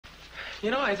You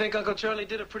know, I think Uncle Charlie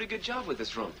did a pretty good job with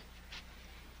this room.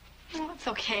 Well, it's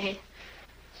okay.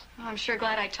 I'm sure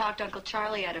glad I talked Uncle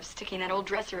Charlie out of sticking that old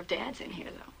dresser of Dad's in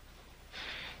here, though.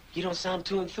 You don't sound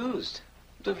too enthused.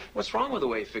 What's wrong with the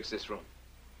way you fixed this room?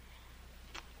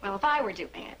 Well, if I were doing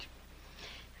it,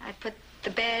 I'd put the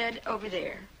bed over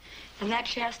there, and that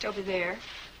chest over there,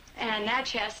 and that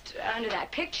chest under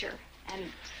that picture, and...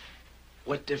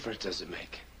 What difference does it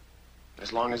make?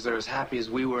 As long as they're as happy as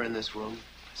we were in this room,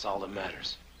 that's all that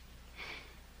matters.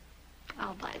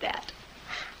 I'll buy that.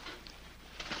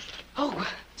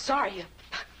 Oh, sorry,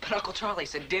 but Uncle Charlie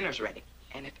said dinner's ready.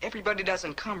 And if everybody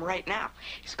doesn't come right now,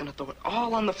 he's gonna throw it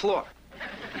all on the floor.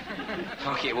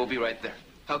 Okay, we'll be right there.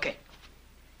 Okay.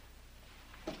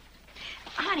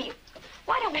 Honey,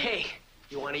 why don't we... Hey,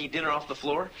 you want to eat dinner off the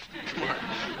floor? Come on.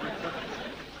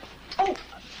 Oh,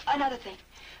 another thing.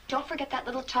 Don't forget that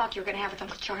little talk you're going to have with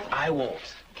Uncle Charlie. I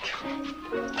won't.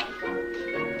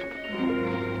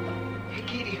 Hey,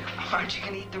 Katie, aren't you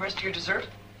gonna eat the rest of your dessert?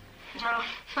 No,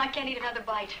 I can't eat another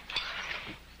bite.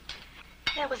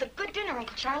 That was a good dinner,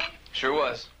 Uncle Charlie. Sure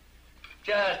was.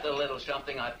 Just a little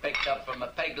something I picked up from a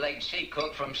peg-leg sea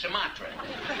cook from Sumatra.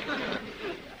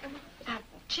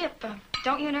 Chip,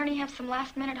 don't you and Ernie have some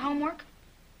last-minute homework?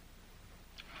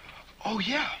 Oh,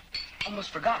 yeah.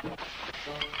 Almost forgot. Yeah,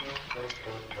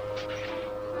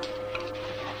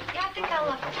 I think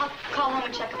I'll call home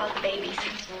and check about the babies.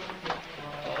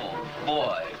 Oh,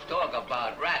 boy, talk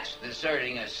about rats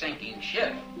deserting a sinking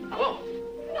ship. Whoa.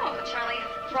 No, Uncle Charlie,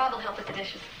 Rob will help with the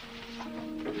dishes.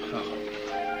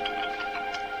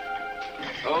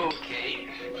 Okay.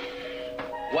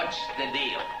 What's the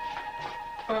deal?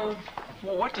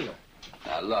 Well, what deal?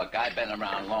 Now, look, I've been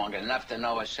around long enough to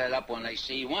know a setup when I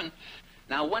see one.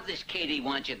 Now, what does Katie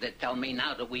want you to tell me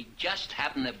now that we just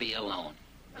happen to be alone?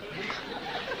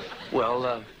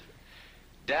 Well,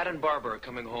 Dad and Barbara are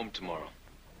coming home tomorrow.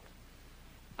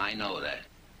 I know that.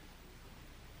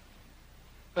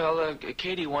 Well,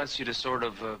 Katie wants you to sort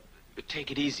of,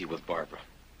 take it easy with Barbara.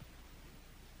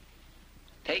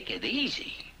 Take it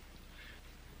easy.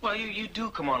 Well, you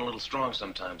do come on a little strong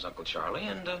sometimes, Uncle Charlie,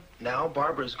 and now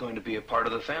Barbara's going to be a part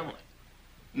of the family.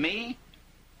 Me?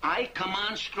 I come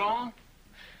on strong?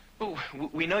 Oh,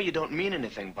 we know you don't mean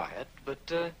anything by it,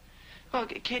 but, well,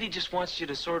 Katie just wants you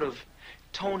to sort of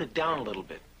tone it down a little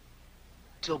bit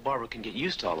till Barbara can get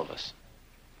used to all of us.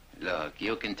 Look,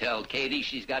 you can tell Katie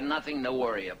she's got nothing to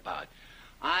worry about.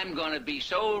 I'm going to be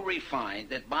so refined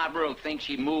that Barbara will think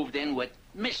she moved in with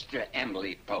Mr.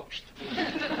 Emily Post.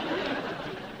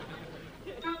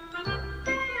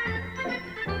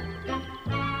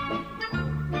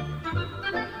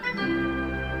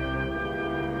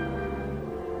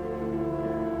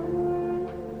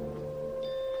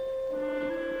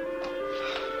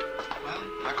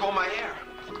 I combed my hair.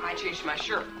 I changed my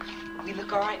shirt. We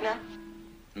look all right now?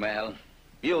 Well,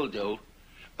 you'll do.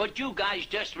 But you guys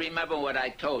just remember what I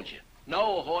told you.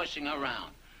 No horsing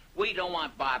around. We don't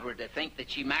want Barbara to think that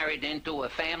she married into a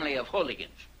family of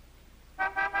hooligans.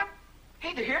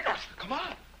 Hey, they're here now. Come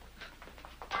on.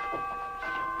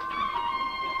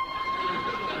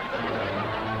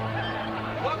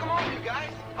 Welcome home, you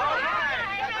guys. Oh, hi.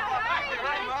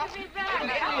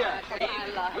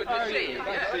 Good to see you.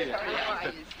 Nice to see you.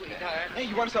 Hey,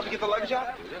 you want us up to get the luggage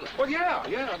out? Well, yeah.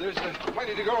 There's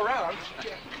plenty to go around.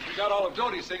 We got all of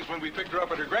Dodie's things when we picked her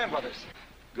up at her grandmother's.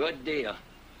 Good deal.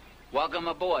 Welcome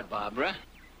aboard, Barbara.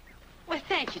 Well,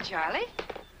 thank you, Charlie.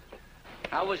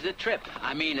 How was the trip?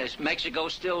 I mean, is Mexico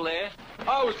still there?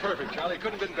 Oh, it was perfect, Charlie.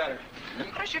 Couldn't have been better.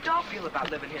 How does your doll feel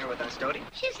about living here with us, Dodie?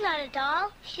 She's not a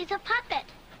doll. She's a puppet.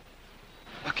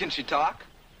 Can she talk?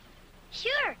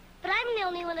 Sure, but I'm the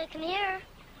only one that can hear her.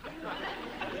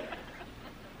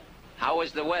 How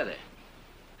was the weather?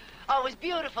 Oh, it was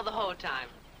beautiful the whole time.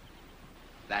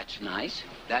 That's nice.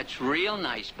 That's real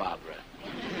nice, Barbara.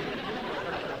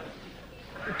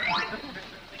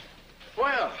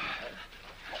 Well,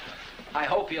 I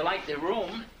hope you like the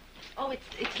room. Oh,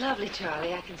 it's lovely,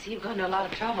 Charlie. I can see you've gone to a lot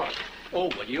of trouble. Oh,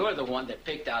 but you're the one that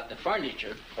picked out the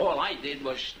furniture. All I did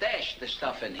was stash the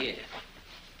stuff in here.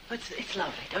 It's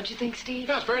lovely, don't you think, Steve?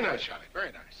 Yeah, it's very nice, Charlie.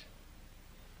 Very nice.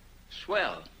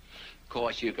 Swell. Of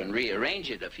course, you can rearrange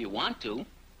it if you want to.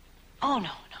 Oh,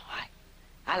 no.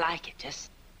 I like it just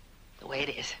the way it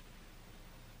is.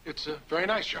 It's very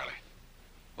nice, Charlie.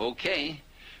 Okay,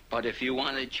 but if you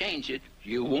want to change it,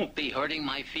 you won't be hurting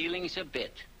my feelings a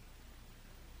bit.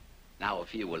 Now,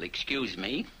 if you will excuse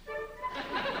me.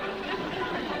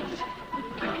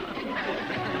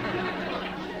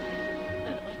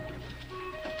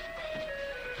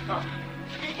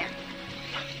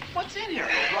 What's in here,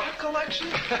 Rock? collection?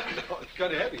 No, it's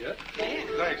kind of heavy, huh? Yeah.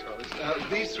 Thanks, fellas.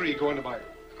 These three go into my room.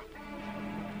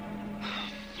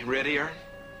 You ready, Ern?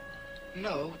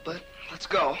 No, but let's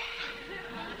go.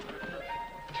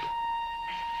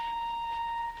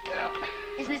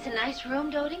 Isn't this a nice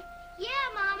room, Dodie? Yeah,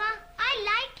 Mama. I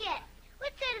like it.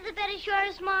 What side of the bed is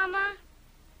yours, Mama?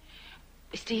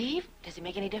 Steve, does it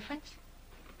make any difference?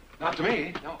 Not to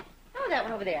me, no. Oh, that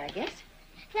one over there, I guess.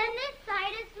 Then this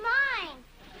side is mine.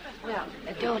 Well,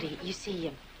 Dodie, you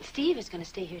see, Steve is going to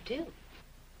stay here, too.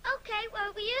 Okay,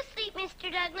 where will you sleep,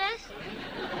 Mr. Douglas?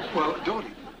 Well,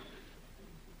 Dodie.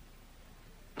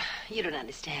 You don't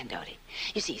understand, Dodie.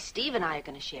 You see, Steve and I are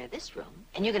going to share this room,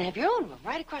 and you're going to have your own room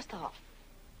right across the hall.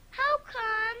 How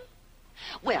come?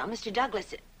 Well, Mr.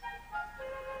 Douglas...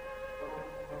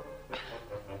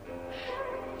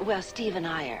 Well, Steve and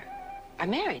I are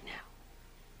married now.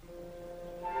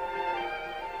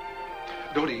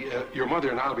 Dodie, your mother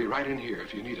and I'll be right in here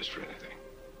if you need us for anything.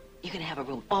 You're going to have a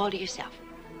room all to yourself.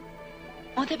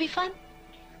 Won't that be fun?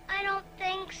 I don't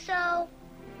think so.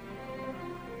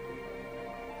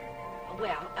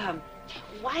 Well,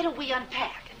 why don't we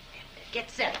unpack and get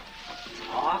settled? It's an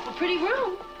awful pretty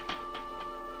room.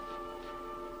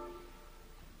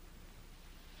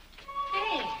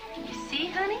 Hey, you see,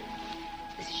 honey?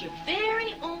 This is your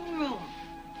very own room.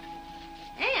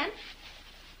 And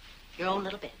your own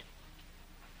little bed.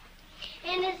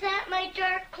 And is that my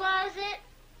dark closet?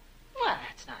 Well,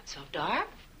 that's not so dark.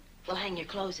 We'll hang your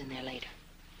clothes in there later.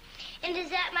 And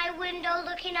is that my window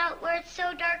looking out where it's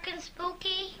so dark and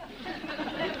spooky?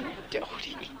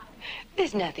 Dodie,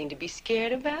 there's nothing to be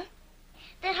scared about.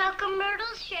 Then how come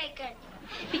Myrtle's shaking?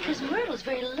 Because Myrtle's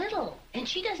very little, and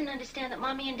she doesn't understand that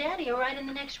Mommy and Daddy are right in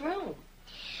the next room.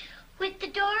 With the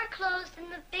door closed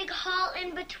and the big hall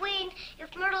in between,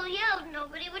 if Myrtle yelled,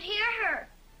 nobody would hear her.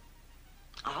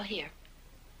 I'll hear.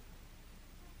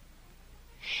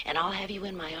 And I'll have you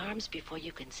in my arms before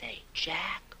you can say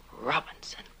Jack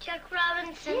Robinson. Jack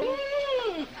Robinson.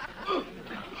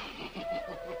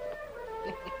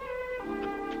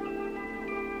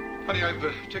 Honey,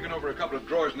 I've taken over a couple of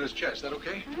drawers in this chest. Is that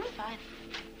okay? Fine.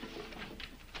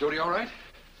 Dodie, all right?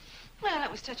 Well, it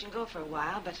was touch and go for a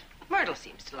while, but Myrtle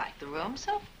seems to like the room,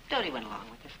 so Dodie went along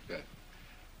with it. Good.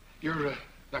 You're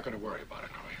not going to worry about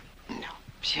it, are you? No,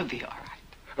 she'll be all right.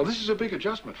 Well, this is a big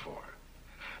adjustment for her.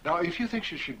 Now, if you think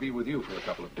she should be with you for a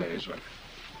couple of days, well...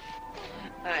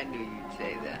 I knew you'd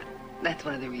say that. That's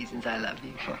one of the reasons I love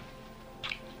you. Huh.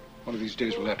 One of these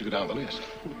days we'll have to go down the list.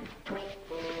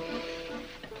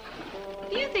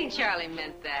 Do you think Charlie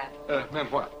meant that?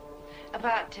 Meant what?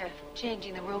 About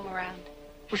changing the room around?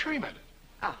 Well, sure he meant it.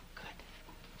 Oh, good.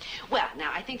 Well,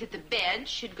 now, I think that the bed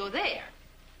should go there.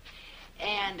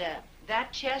 And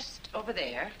that chest over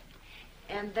there.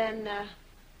 And then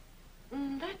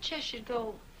that chest should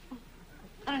go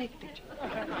underneath the picture.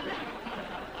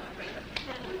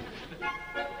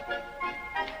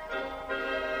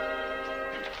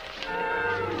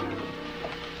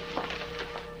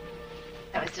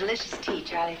 That was delicious tea,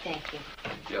 Charlie. Thank you.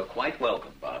 You're quite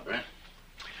welcome, Barbara.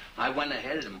 I went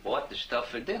ahead and bought the stuff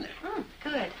for dinner.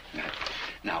 Good.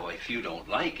 Now, if you don't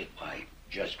like it, why,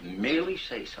 just merely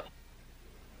say so.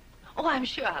 Oh, I'm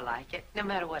sure I like it, no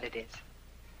matter what it is.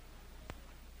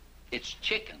 It's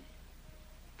chicken.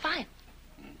 Fine.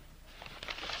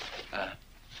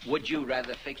 Would you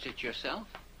rather fix it yourself?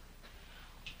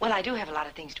 Well, I do have a lot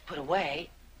of things to put away.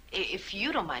 If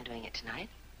you don't mind doing it tonight.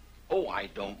 Oh, I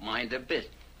don't mind a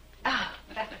bit. Ah,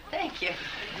 thank you.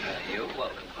 You're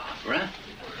welcome, Barbara.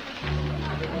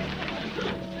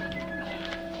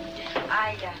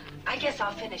 I guess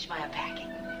I'll finish my unpacking.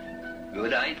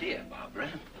 Good idea, Barbara.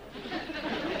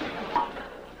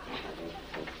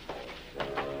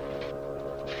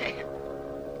 Hey,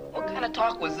 what kind of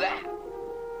talk was that?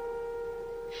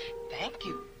 Thank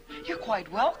you. You're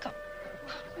quite welcome.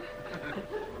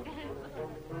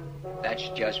 That's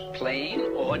just plain,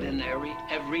 ordinary,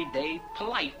 everyday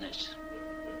politeness.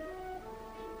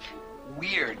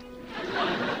 Weird.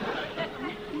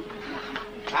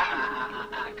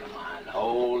 Come on,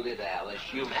 hold it, Alice.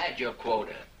 You've had your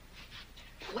quota.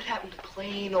 What happened to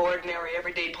plain, ordinary,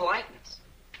 everyday politeness?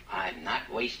 I'm not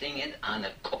wasting it on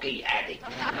a cookie addict.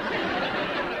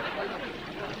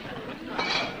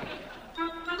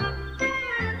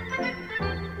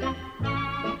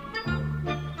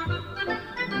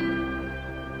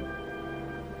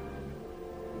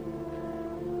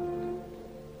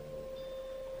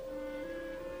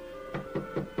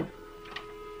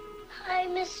 Hi,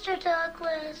 Mr.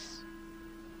 Douglas.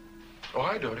 Oh,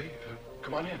 hi, Dodie.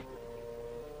 Come on in.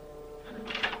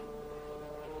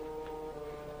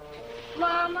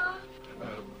 Mama?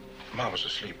 Mama's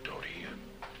asleep, Dodie.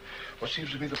 What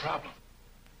seems to be the problem?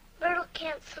 Myrtle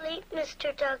can't sleep,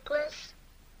 Mr. Douglas.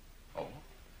 Oh?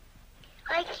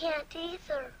 I can't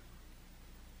either.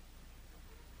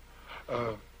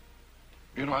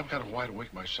 You know, I'm kind of wide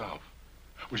awake myself.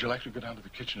 Would you like to go down to the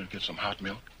kitchen and get some hot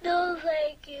milk? No,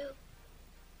 thank you.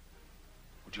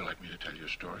 Would you like me to tell you a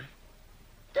story?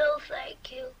 No,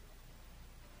 thank you.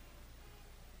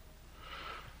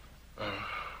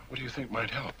 What do you think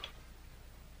might help?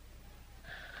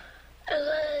 I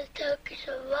want to talk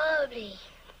to Mommy.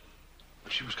 Well,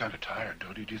 she was kind of tired,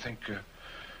 Dodie. Do you think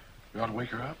we ought to wake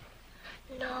her up?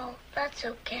 No, that's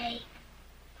okay.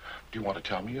 Do you want to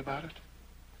tell me about it?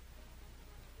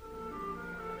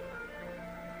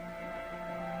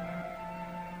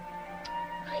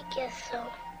 I guess so.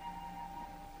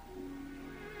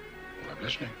 Well, I'm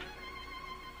listening.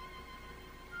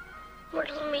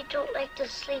 Myrtle and me don't like to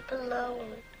sleep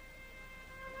alone.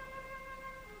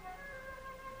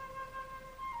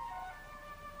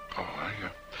 Oh, I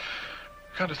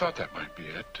kind of thought that might be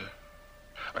it.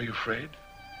 Are you afraid?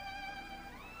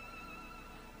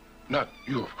 Not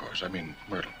you, of course. I mean,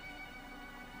 Myrtle.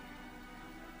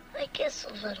 I guess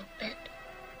a little bit.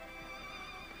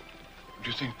 Do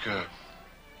you think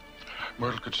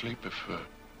Myrtle could sleep if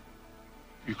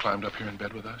you climbed up here in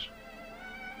bed with us?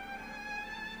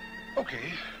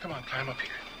 Okay, come on, climb up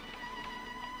here.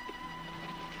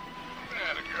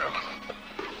 Atta girl.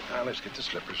 Now, let's get the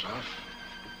slippers off.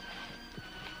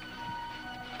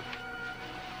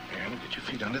 And get your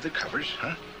feet under the covers,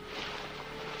 huh?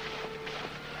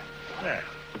 There.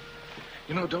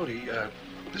 You know, Dodie,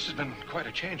 this has been quite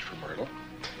a change for Myrtle.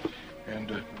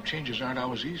 And changes aren't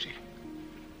always easy.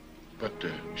 But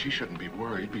she shouldn't be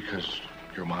worried because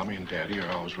your mommy and daddy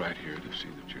are always right here to see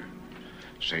that you're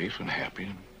safe and happy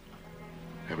and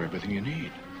have everything you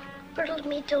need. Myrtle and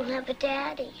me don't have a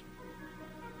daddy.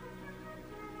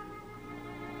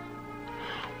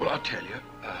 Well, I'll tell you,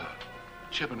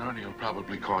 Chip and Ernie will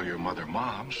probably call your mother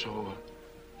Mom, so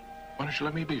why don't you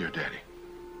let me be your daddy?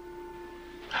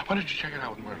 Why don't you check it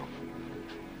out with Myrtle?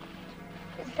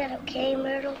 Is that okay,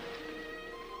 Myrtle?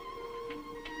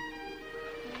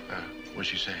 What'd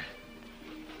she say?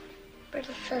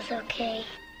 Myrtle says okay.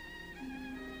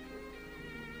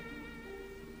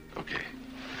 Okay.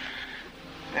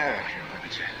 Now, here, why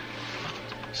don't you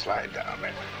slide down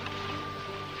there.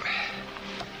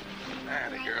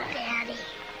 Atta girl. Daddy.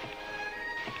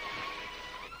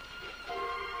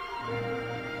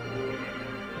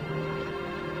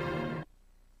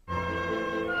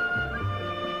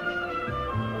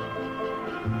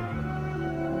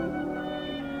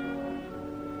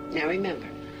 Now remember,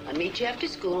 I'll meet you after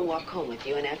school and walk home with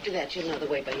you, and after that you'll know the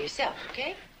way by yourself,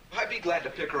 okay? I'd be glad to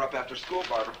pick her up after school,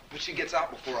 Barbara, but she gets out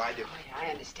before I do. Oh, yeah,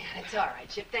 I understand. It's all right,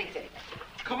 Chip. Thanks, anyway.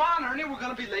 Come on, Ernie, we're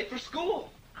gonna be late for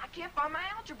school. I can't find my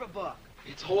algebra book.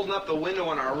 It's holding up the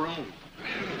window in our room.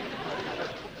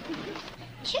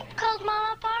 Chip called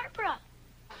Mama Barbara.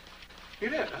 You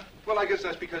did, huh? Well, I guess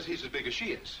that's because he's as big as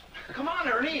she is. Come on,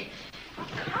 Ernie.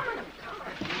 Come on.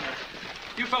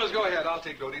 You fellas go ahead. I'll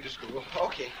take Dodie to school.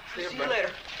 Okay, See you later.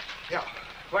 Yeah.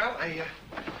 Well, I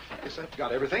guess I've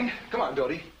got everything. Come on,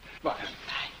 Dodie. Bye.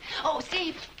 Oh,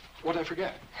 Steve, What'd I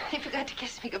forget? you forgot to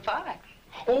kiss me goodbye.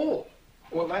 Oh,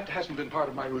 well, that hasn't been part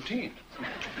of my routine.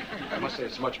 I must say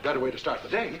it's a much better way to start the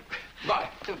day. Bye.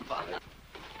 Goodbye.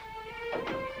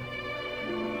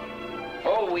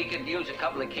 Oh, we could use a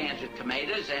couple of cans of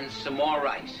tomatoes and some more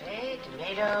rice. Hey,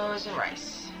 tomatoes and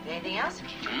rice. Anything else?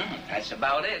 That's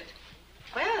about it.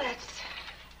 Well,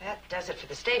 that does it for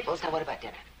the staples. Now, what about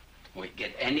dinner? We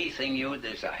get anything you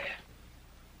desire.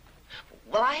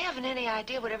 Well, I haven't any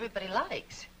idea what everybody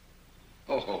likes.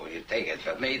 Oh, you take it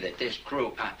from me that this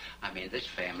crew, I mean, this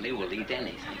family will eat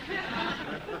anything.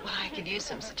 Well, I could use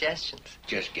some suggestions.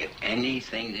 Just get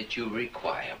anything that you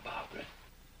require, Barbara.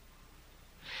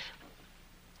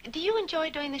 Do you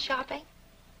enjoy doing the shopping?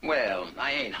 Well,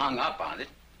 I ain't hung up on it.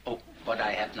 Oh, but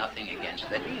I have nothing against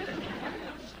it either.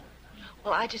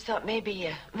 Well, I just thought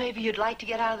maybe you'd like to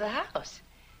get out of the house.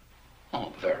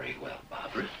 Oh, very well,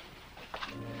 Barbara.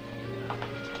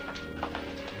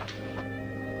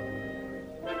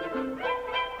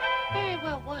 Very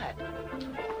well, what?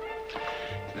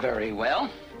 Very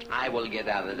well. I will get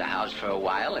out of the house for a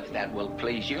while, if that will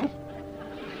please you.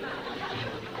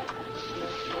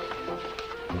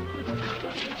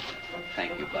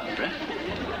 Thank you, Barbara.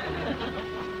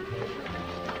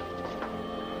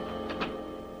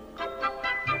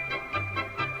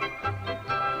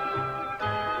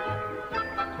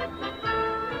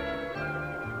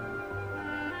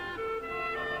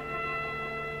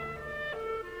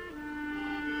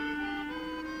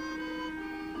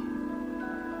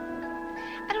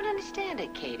 understand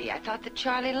it, Katie. I thought that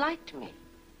Charlie liked me.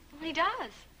 Well, he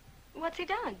does. What's he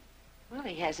done? Well,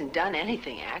 he hasn't done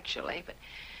anything, actually, but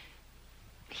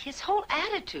his whole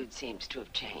attitude seems to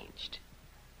have changed.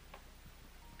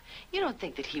 You don't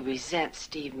think that he resents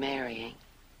Steve marrying?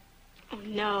 Oh,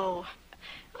 no.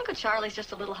 Uncle Charlie's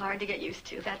just a little hard to get used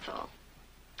to, that's all.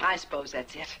 I suppose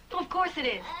that's it. Oh, of course it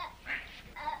is.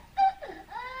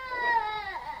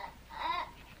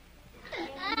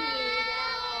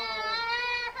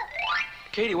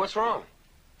 Katie, what's wrong?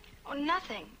 Oh,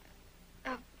 nothing.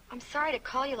 I'm sorry to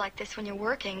call you like this when you're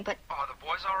working, but... Oh, the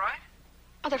boys all right?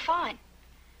 Oh, they're fine.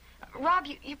 Rob,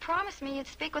 you promised me you'd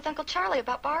speak with Uncle Charlie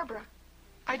about Barbara.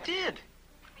 I did.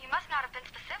 You must not have been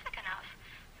specific enough.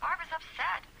 Barbara's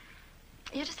upset.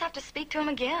 You just have to speak to him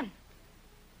again.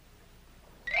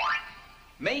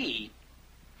 Me?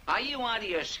 Are you out of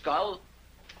your skull?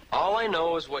 All I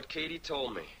know is what Katie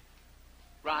told me.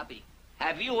 Robbie,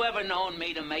 have you ever known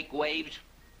me to make waves?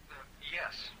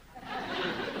 Yes.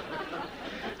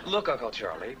 Look, Uncle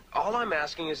Charlie, all I'm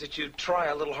asking is that you try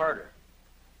a little harder.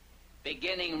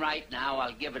 Beginning right now,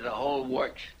 I'll give it a whole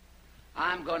works.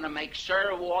 I'm going to make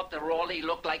Sir Walter Raleigh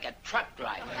look like a truck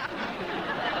driver.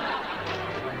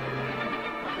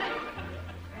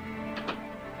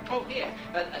 Oh, here.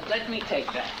 Let me take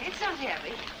that. It's not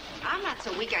heavy. I'm not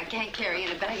so weak I can't carry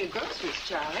in a bag of groceries,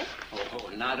 Charlie. Oh,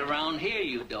 not around here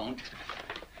you don't.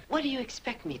 What do you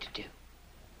expect me to do?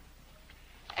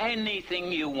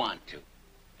 Anything you want to.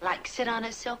 Like sit on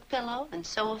a silk pillow and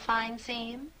sew a fine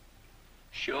seam?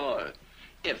 Sure,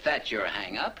 if that's your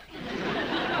hang-up.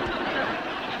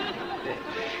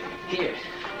 Here,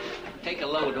 take a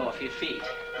load off your feet.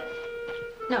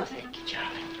 No, thank you,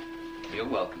 Charlie. You're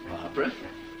welcome, Barbara.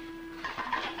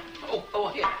 Oh,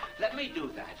 here, let me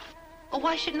do that. Oh,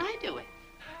 why shouldn't I do it?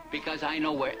 Because I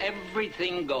know where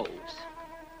everything goes.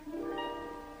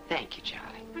 Thank you,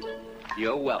 Charlie.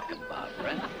 You're welcome,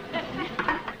 Barbara.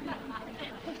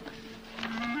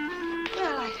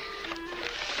 Well,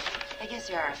 I guess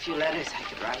there are a few letters I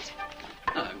could write.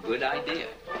 Good idea.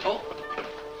 Oh.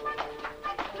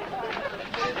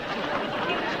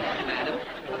 Madam.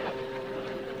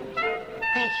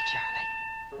 Thank you, Charlie.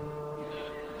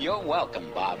 You're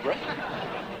welcome, Barbara.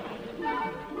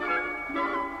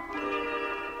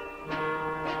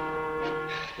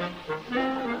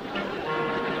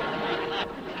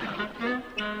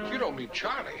 You don't mean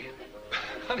Charlie.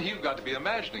 Honey, you've got to be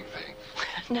imagining things.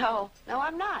 No,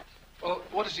 I'm not. Well,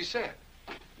 what has he said?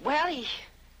 Well,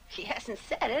 he hasn't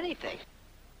said anything.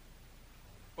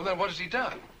 Well, then what has he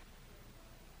done?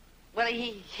 Well,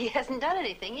 he hasn't done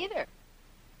anything either.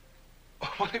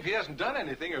 Well, if he hasn't done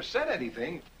anything or said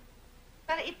anything...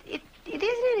 But it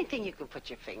isn't anything you can put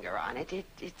your finger on.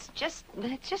 It's just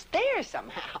there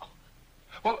somehow.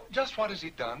 Well, just what has he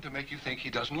done to make you think he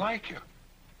doesn't like you?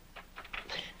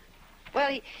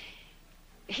 Well,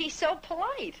 he's so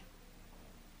polite.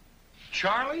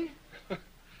 Charlie?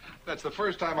 That's the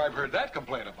first time I've heard that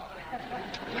complaint about him.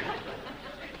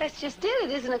 That's just it.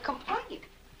 It isn't a complaint.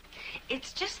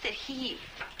 It's just that he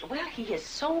is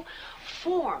so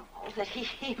formal that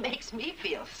he makes me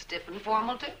feel stiff and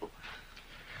formal, too.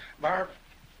 Barb,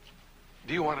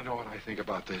 do you want to know what I think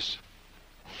about this?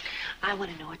 I want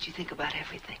to know what you think about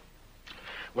everything.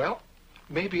 Well,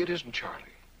 maybe it isn't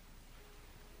Charlie.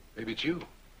 Maybe it's you.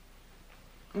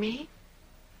 Me?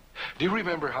 Do you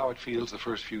remember how it feels the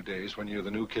first few days when you're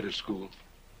the new kid at school?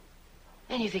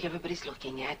 And you think everybody's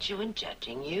looking at you and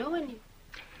judging you, and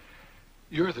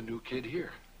You're the new kid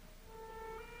here.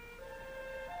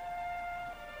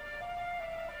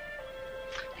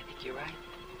 I think you're right.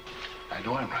 I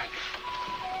know I'm right.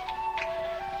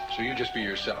 So you just be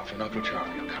yourself, and Uncle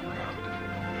Charlie will come around.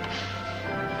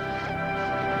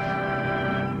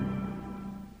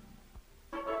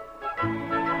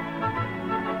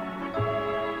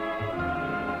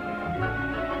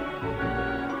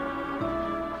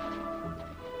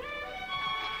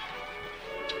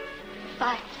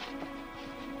 Bye.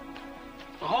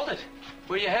 Well, hold it.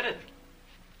 Where are you headed?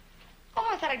 Oh,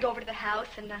 I thought I'd go over to the house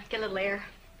and get a little air.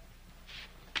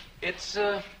 It's,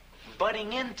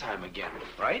 butting in time again,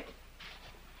 right?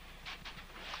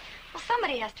 Well,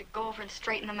 somebody has to go over and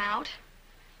straighten them out.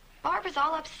 Barbara's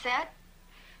all upset.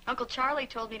 Uncle Charlie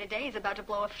told me today he's about to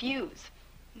blow a fuse.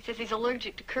 He says he's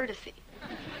allergic to courtesy.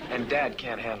 And Dad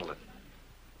can't handle it.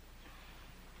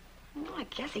 Well, I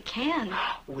guess he can.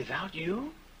 Without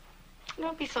you?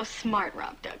 Don't be so smart,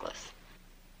 Rob Douglas.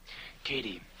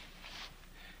 Katie,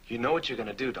 you know what you're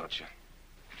gonna do, don't you?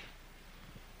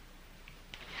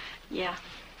 Yeah.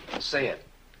 Say it.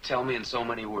 Tell me in so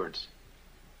many words.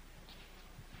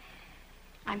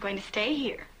 I'm going to stay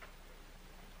here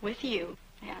with you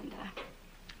and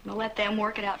We'll let them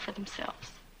work it out for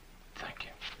themselves. Thank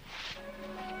you.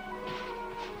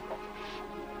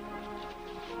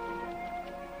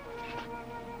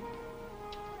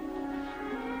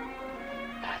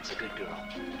 That's a good girl.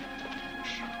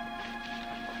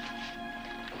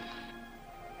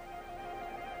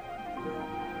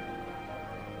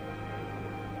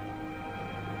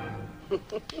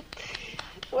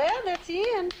 Well, that's the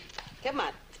end. Come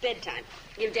on, it's bedtime.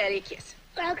 Give Daddy a kiss.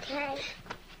 Okay.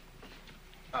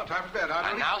 Oh, time for bed, huh?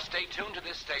 And now stay tuned to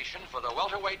this station for the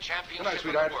welterweight championship Good night, of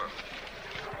sweetheart. the world.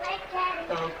 Bye,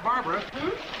 Daddy. Barbara.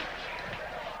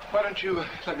 Why don't you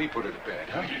let me put her to bed,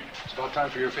 huh? It's about time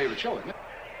for your favorite show, isn't it?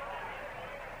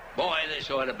 Boy, this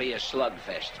ought to be a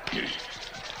slugfest.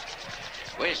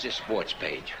 Where's the sports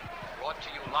page? Brought to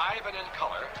you live and in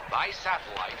color by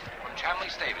satellite from Channel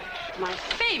sNavy. My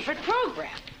favorite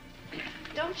program.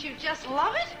 Don't you just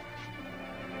love it?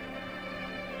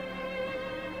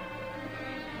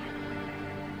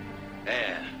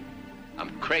 Yeah,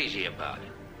 I'm crazy about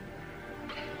it.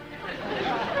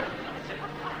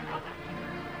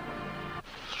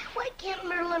 Why can't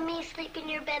Myrtle and me sleep in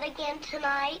your bed again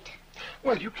tonight?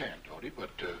 Well, you can, Dodie,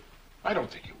 but I don't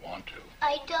think you want to.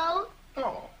 I don't?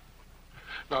 No.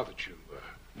 Now that you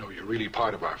know you're really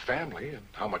part of our family and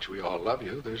how much we all love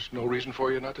you, there's no reason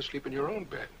for you not to sleep in your own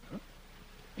bed. Huh?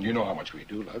 And you know how much we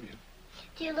do love you.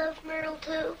 Do you love Myrtle,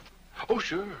 too? Oh,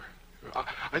 sure.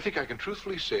 I think I can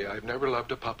truthfully say I've never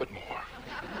loved a puppet more.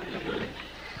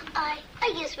 I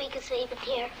guess we could sleep in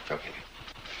here. Okay.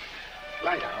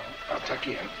 Lie down. I'll tuck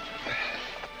you in.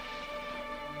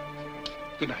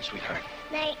 Good night, sweetheart.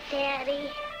 Night,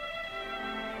 Daddy.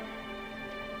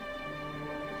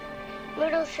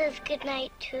 Myrtle says good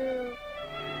night, too.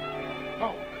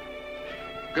 Oh.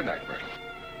 Good night, Myrtle.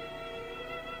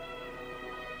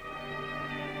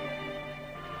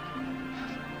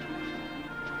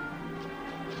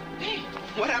 Hey,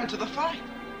 what happened to the fight?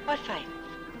 What fight?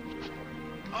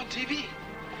 On TV.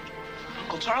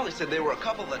 Uncle Charlie said they were a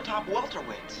couple of the top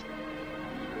welterweights.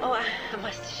 Oh, I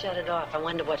must have shut it off. I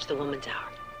wanted to watch the woman's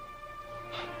hour.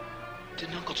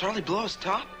 Didn't Uncle Charlie blow his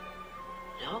top?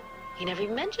 No, he never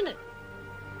even mentioned it.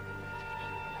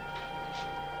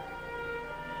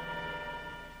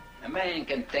 A man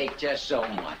can take just so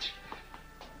much.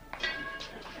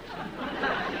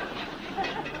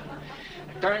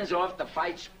 Turns off the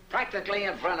fights practically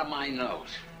in front of my nose.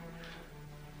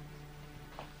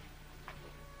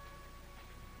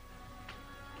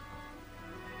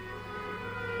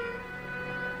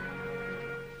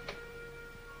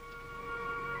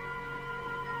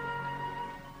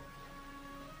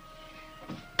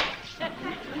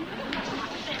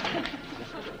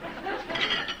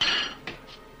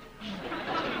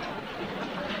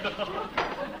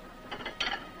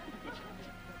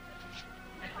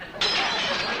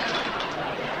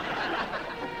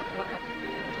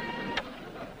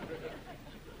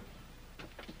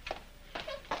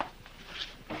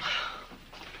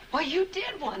 Well, you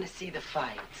did want to see the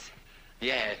fights.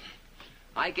 Yeah.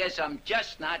 I guess I'm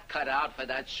just not cut out for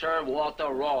that Sir Walter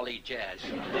Raleigh jazz.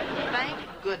 Thank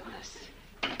goodness.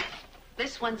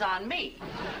 This one's on me.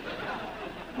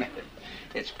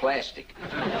 It's plastic.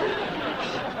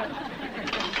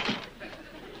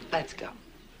 Let's go.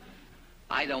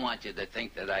 I don't want you to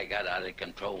think that I got out of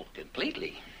control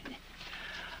completely.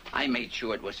 I made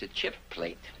sure it was a chip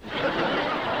plate.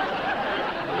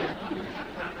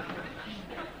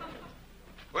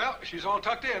 Well, she's all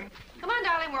tucked in. Come on,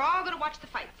 darling. We're all going to watch the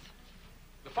fights.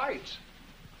 The fights?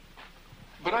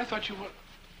 But I thought you were...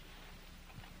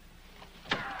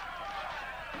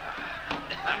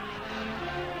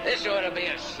 This ought to be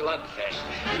a slugfest.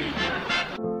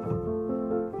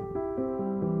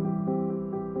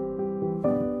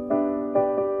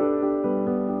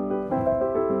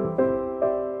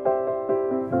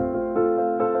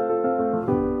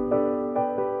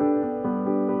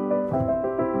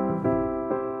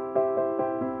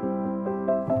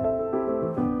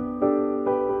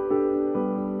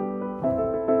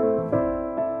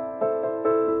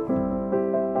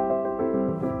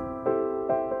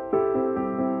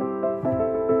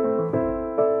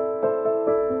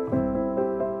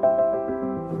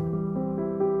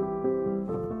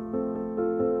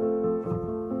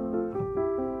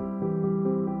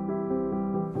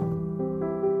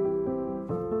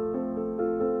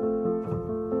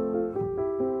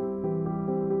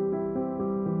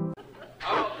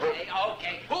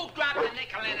 Okay. Who dropped a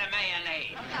nickel in the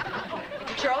mayonnaise?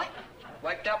 Charlie,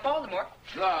 wiped out Baltimore.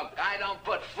 Look, I don't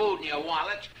put food in your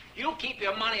wallet. You keep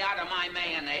your money out of my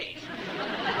mayonnaise.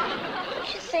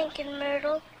 What you thinking,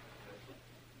 Myrtle?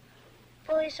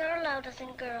 Boys are louder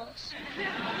than girls. Here,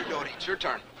 Dodie, it's your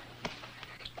turn.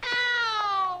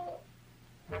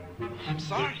 I'm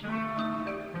sorry.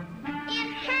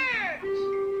 It hurts.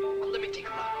 Well, let me take a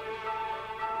look.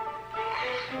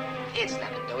 It's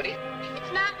nothing, Dodie.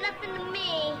 It's not nothing to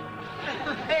me.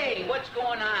 Hey, what's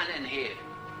going on in here?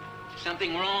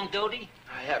 Something wrong, Dodie?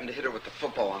 I happened to hit her with the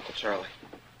football, Uncle Charlie.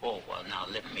 Oh, well, now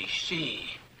let me see.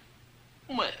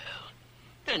 Well,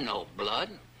 there's no blood,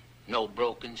 no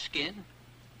broken skin.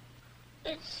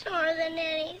 It's sore than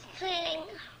anything.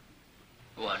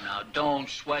 Well, now, don't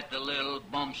sweat the little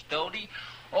bumps, Dodie,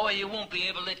 or you won't be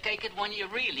able to take it when you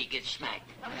really get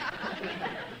smacked.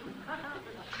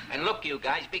 And look, you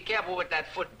guys, be careful with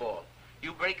that football.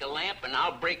 You break a lamp and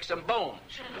I'll break some bones.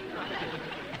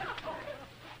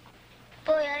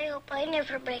 Boy, I hope I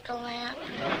never break a lamp.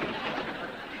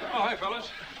 Oh, hi, fellas.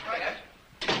 Hi, Dad.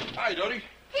 Hi, Dodie.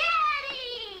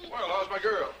 Daddy! Well, how's my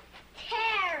girl?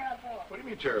 Terrible. What do you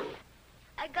mean terrible?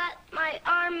 I got my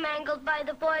arm mangled by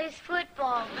the boys'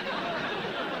 football.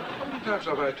 How many times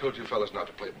have I told you fellas not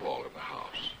to play ball in the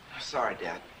house? Sorry,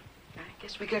 Dad. I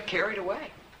guess we got carried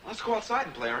away. Let's go outside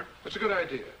and play, Ern. That's a good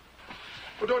idea.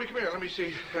 Well, Dodie, come here. Let me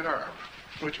see that arm.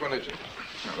 Which one is it?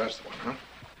 No, that's the one, huh?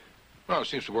 Well, it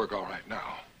seems to work all right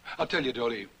now. I'll tell you,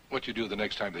 Dodie, what you do the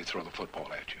next time they throw the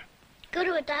football at you. Go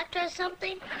to a doctor or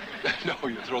something? No,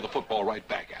 you throw the football right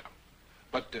back at them.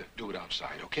 But do it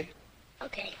outside, okay?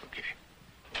 Okay. Okay.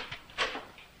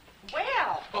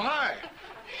 Well, Oh, hi.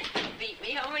 beat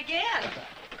me home again.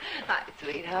 Hi,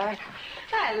 sweetheart.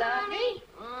 Hi, lovey.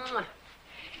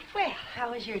 Well,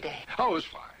 how was your day? Oh, it was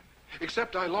fine.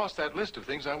 Except I lost that list of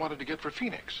things I wanted to get for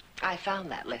Phoenix. I found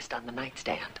that list on the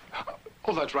nightstand.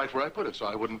 Oh, that's right where I put it, so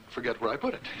I wouldn't forget where I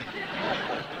put it.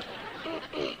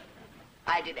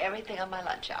 I did everything on my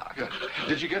lunch hour. Good.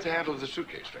 Did you get the handle of the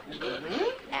suitcase fixed?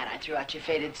 And I threw out your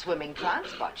faded swimming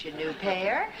trunks, bought you a new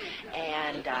pair,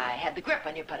 and I had the grip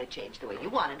on your putty changed the way you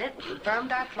wanted it, and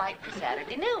confirmed our flight for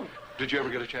Saturday noon. Did you ever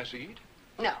get a chance to eat?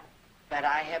 No, but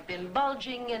I have been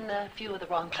bulging in a few of the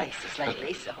wrong places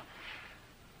lately, so...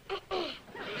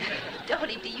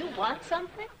 Dodie, do you want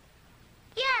something?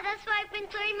 Yeah, that's why I've been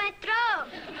clearing my throat.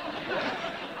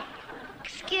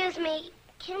 Excuse me,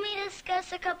 can we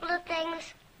discuss a couple of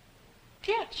things?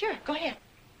 Yeah, sure, go ahead.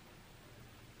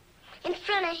 In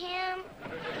front of him?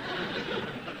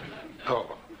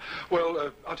 Oh.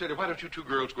 Well, I'll tell you, why don't you two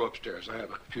girls go upstairs? I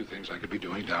have a few things I could be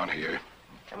doing down here.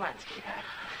 Come on, sweetheart.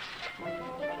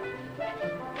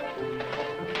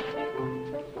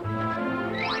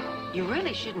 You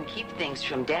really shouldn't keep things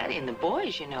from Daddy and the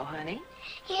boys, you know, honey.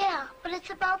 Yeah, but it's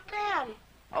about them.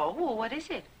 Oh, well, what is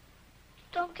it?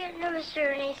 Don't get nervous or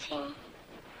anything.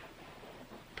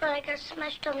 But I got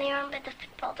smashed on the arm by the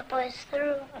football the boys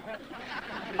threw.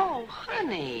 Oh,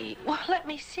 honey. Well, let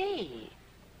me see.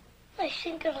 I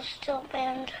think it'll still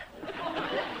bend.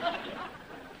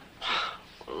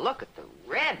 Look at the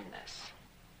redness.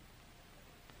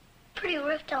 Pretty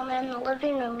rough down there in the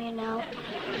living room, you know.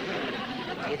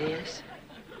 It is?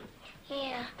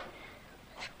 Yeah.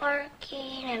 It's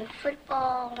barking and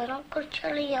football and Uncle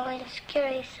Charlie yelling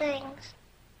scary things.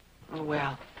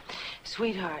 Well,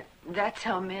 sweetheart, that's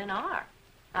how men are.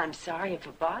 I'm sorry if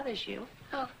it bothers you.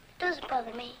 Oh, it doesn't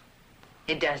bother me.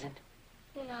 It doesn't?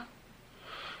 No.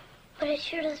 But it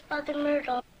sure does bother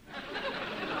Myrtle.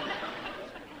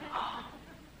 Oh,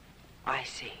 I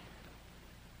see.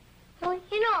 Well,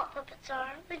 you know how puppets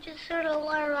are. They just sort of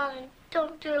lie around and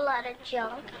don't do a lot of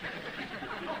junk.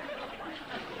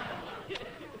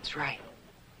 That's right.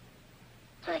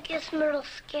 So I guess Myrtle's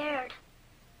scared.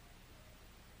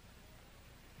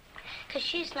 'Cause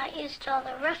she's not used to all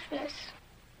the roughness.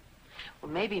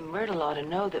 Well, maybe Myrtle ought to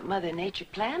know that Mother Nature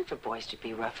planned for boys to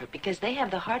be rougher because they have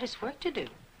the hardest work to do.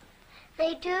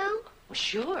 They do? Well,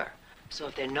 sure. So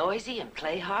if they're noisy and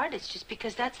play hard, it's just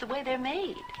because that's the way they're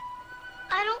made.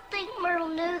 I don't think Myrtle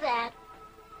knew that.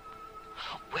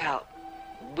 Well,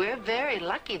 we're very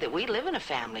lucky that we live in a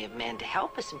family of men to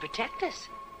help us and protect us.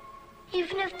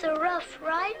 Even if they're rough,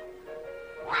 right?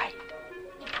 Right.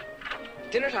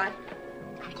 Dinner time.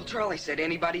 Uncle Charlie said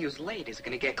anybody who's late is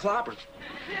going to get clobbered.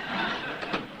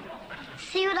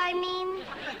 See what I mean?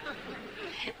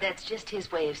 That's just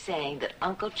his way of saying that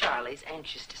Uncle Charlie's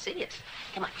anxious to see us.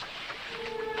 Come on.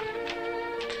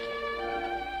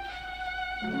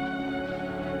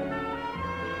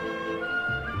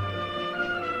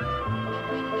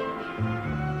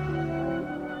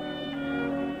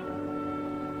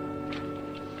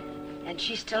 And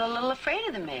she's still a little afraid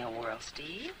of the male world,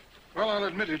 Steve. Well, I'll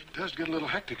admit it does get a little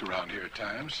hectic around here at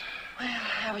times. Well,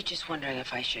 I was just wondering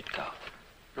if I should go.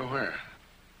 Go where?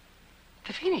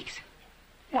 To Phoenix.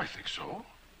 Oh, I think so.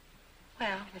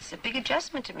 Well, it's a big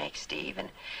adjustment to make, Steve, and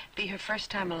be her first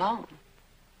time alone.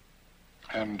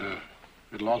 And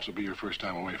it'll also be your first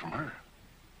time away from her.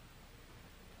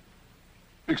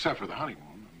 Except for the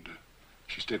honeymoon, and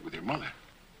she stayed with your mother.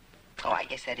 Oh, I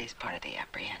guess that is part of the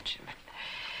apprehension. But...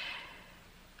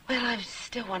 Well, I'm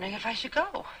still wondering if I should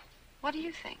go. What do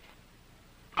you think?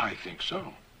 I think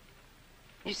so.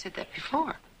 You said that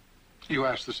before. You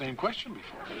asked the same question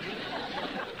before.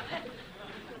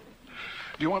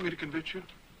 Do you want me to convince you?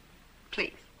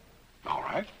 Please. All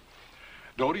right.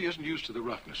 Dodie isn't used to the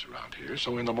roughness around here,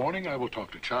 so in the morning I will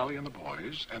talk to Charlie and the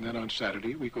boys, and then on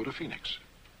Saturday we go to Phoenix.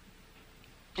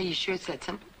 Are you sure it's that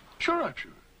simple? Sure, I'm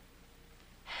sure.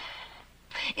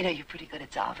 You know, you're pretty good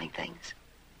at solving things.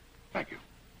 Thank you.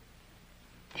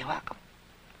 You're welcome.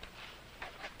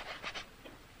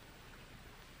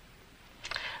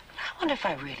 I wonder if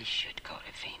I really should go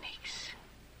to Phoenix.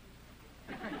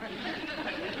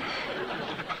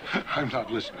 I'm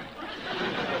not listening.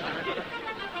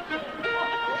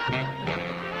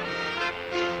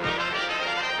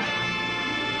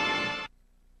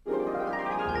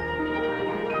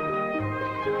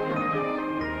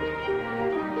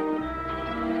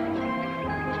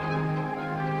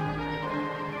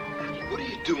 What are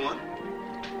you doing?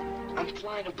 I'm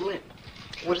flying a blimp.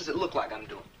 What does it look like I'm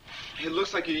doing? It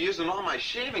looks like you're using all my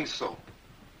shaving soap.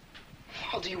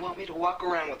 Well, do you want me to walk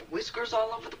around with whiskers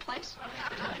all over the place?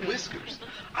 Whiskers?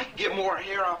 I could get more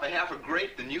hair off of half a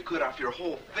grape than you could off your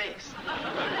whole face.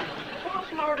 What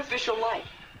off an artificial light?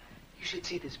 You should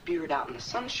see this beard out in the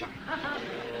sunshine.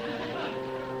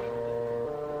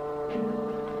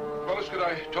 Fellas, could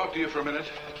I talk to you for a minute?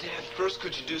 Dad, first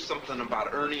could you do something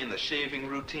about Ernie and the shaving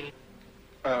routine?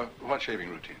 What shaving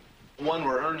routine? One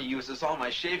where Ernie uses all my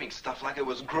shaving stuff like it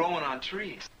was growing on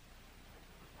trees.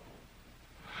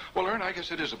 Well, Ern, I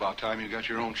guess it is about time you got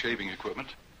your own shaving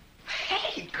equipment.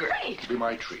 Hey, great. It'll be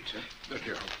my treat, huh?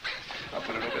 Here, I'll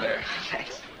put it over there.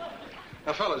 Thanks.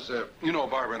 Now, fellas, you know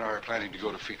Barbara and I are planning to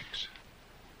go to Phoenix.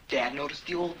 Dad noticed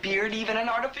the old beard even in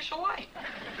artificial light.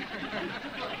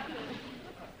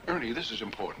 Ernie, this is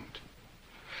important.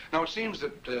 Now, it seems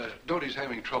that Dodie's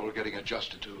having trouble getting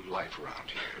adjusted to life around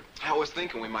here. I was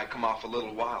thinking we might come off a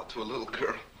little while to a little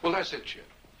girl. Well, that's it, Chip.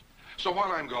 So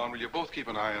while I'm gone, will you both keep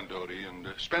an eye on Dodie and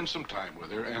spend some time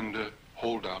with her and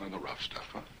hold down in the rough stuff,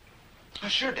 huh? Oh,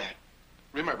 sure, Dad.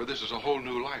 Remember, this is a whole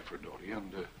new life for Dodie,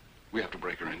 and we have to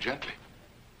break her in gently.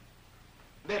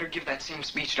 Better give that same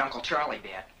speech to Uncle Charlie,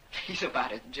 Dad. He's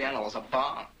about as gentle as a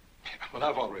bomb. Yeah, well,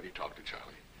 I've already talked to Charlie.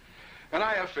 And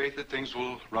I have faith that things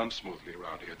will run smoothly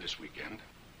around here this weekend.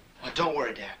 Well, don't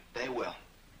worry, Dad. They will.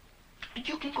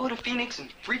 You can go to Phoenix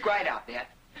and freak right out, Dad.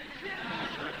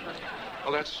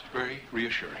 Well, that's very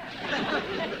reassuring.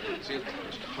 See you.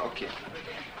 Okay.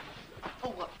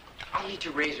 Oh, well, I'll need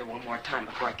your razor one more time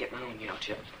before I get my own, you know,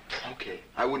 Chip. Okay.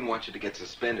 I wouldn't want you to get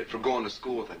suspended for going to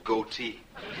school with a goatee.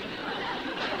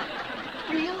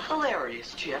 Real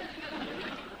hilarious, Chip.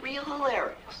 Real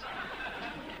hilarious.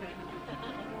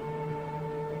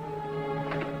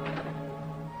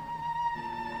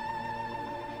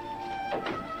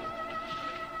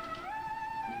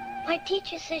 My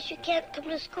teacher says you can't come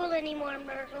to school anymore,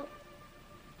 Myrtle.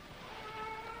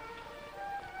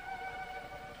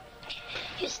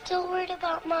 You're still worried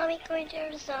about Mommy going to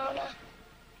Arizona.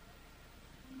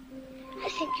 I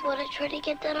think you ought to try to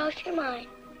get that off your mind.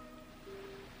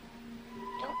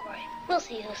 Don't worry. We'll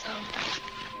see you soon.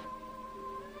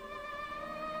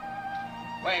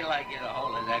 Wait till I get a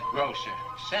hold of that grocer.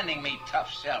 Sending me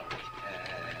tough celery.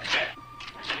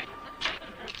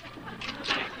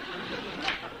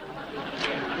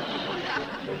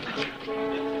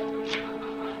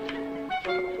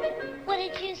 What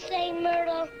did you say,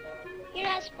 Myrtle? You're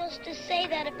not supposed to say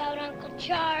that about Uncle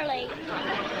Charlie.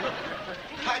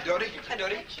 Hi, Dodie. Hi,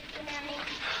 Dodie.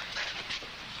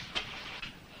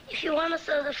 If you want to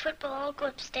throw the football, I'll go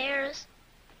upstairs.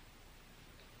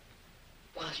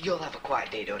 Well, you'll have a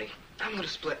quiet day, Dodie. I'm going to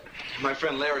split. My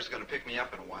friend Larry's going to pick me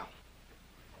up in a while.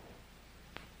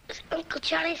 Uncle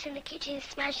Charlie's in the kitchen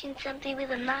smashing something with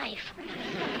a knife.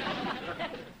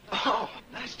 Oh,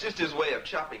 that's just his way of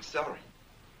chopping celery.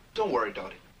 Don't worry,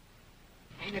 Dodie.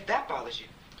 And if that bothers you,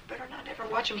 better not ever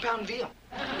watch him pound veal.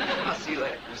 I'll see you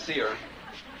later. We'll see her.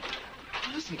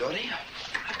 Listen, Dodie,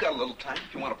 I've got a little time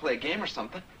if you want to play a game or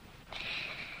something.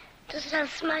 Does it have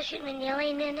smashing and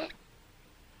yelling in it?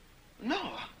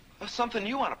 No, something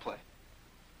you want to play.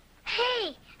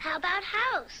 Hey, how about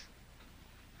house?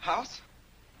 House?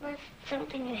 Or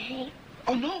something you hate.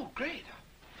 Oh, no, great.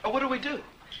 What do we do?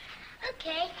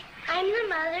 Okay, I'm the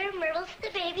mother, Myrtle's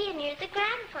the baby, and you're the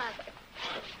grandfather.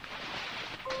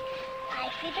 I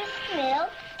feed her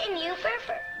milk, and you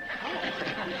Furfur.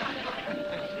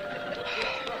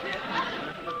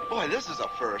 Boy, this is a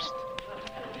first.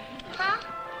 Huh?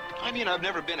 I mean, I've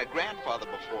never been a grandfather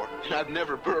before, and I've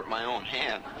never burnt my own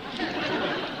hand.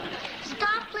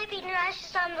 Stop leaving your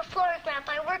ashes on the floor,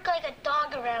 Grandpa. I work like a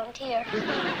dog around here.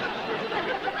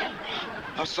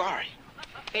 I'm sorry.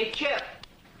 Hey, Chip.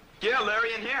 Yeah,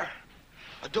 Larry in here.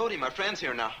 Dodie, my friend's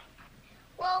here now.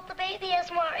 Well, the baby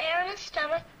has more air in his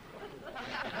stomach.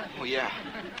 Oh, yeah.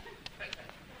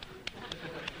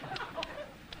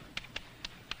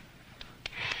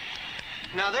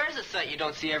 Now, there's a sight you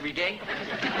don't see every day.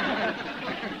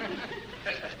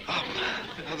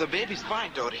 Oh, the baby's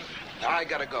fine, Dodie. I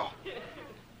gotta go.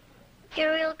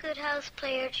 You're a real good house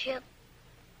player, Chip.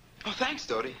 Oh, thanks,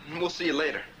 Dodie. We'll see you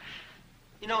later.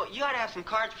 You know, you ought to have some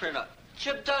cards printed up.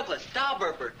 Chip Douglas,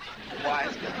 Dauberford.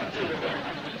 Wise guy.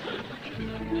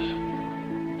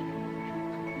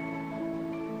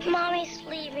 Mommy's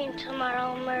leaving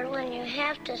tomorrow, Myrtle, and you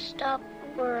have to stop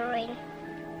worrying.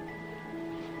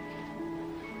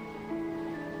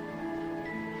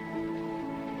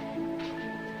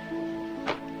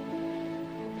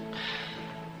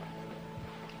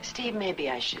 Steve, maybe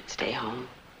I should stay home.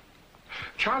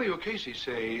 Charlie O'Casey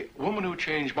say, woman who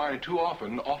changed mind too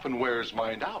often wears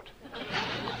mind out.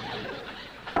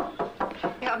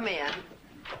 Come in.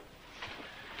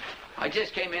 I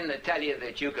just came in to tell you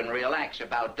that you can relax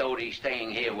about Dodie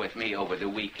staying here with me over the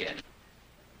weekend.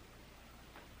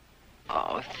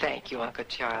 Oh, thank you, Uncle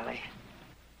Charlie.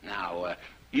 Now,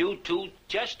 you two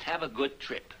just have a good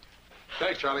trip.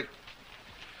 Thanks, Charlie.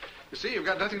 You see, you've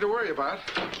got nothing to worry about.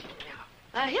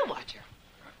 He'll watch her.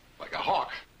 Like a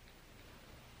hawk.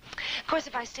 Of course,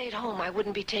 if I stayed home, I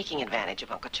wouldn't be taking advantage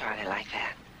of Uncle Charlie like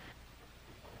that.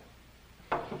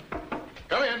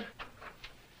 Come in.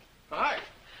 Hi.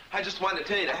 I just wanted to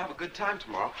tell you to have a good time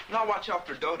tomorrow. And I'll watch out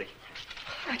for Dodie.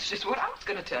 That's just what I was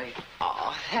going to tell you.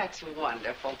 Oh, that's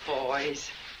wonderful,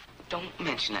 boys. Don't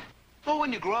mention it. Well,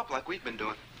 when you grow up like we've been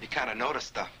doing, you kind of notice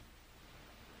stuff.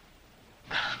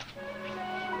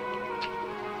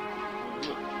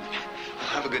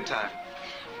 Have a good time.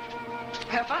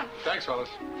 Have fun. Thanks, fellas.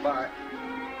 Bye.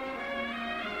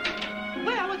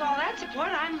 Well, with all that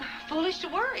support, I'm foolish to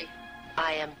worry.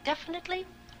 I am definitely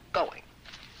going.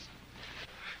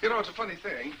 You know, it's a funny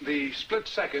thing. The split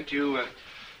second you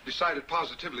decided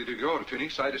positively to go to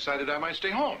Phoenix, I decided I might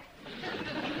stay home.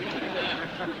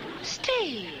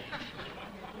 Steve.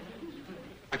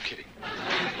 I'm kidding.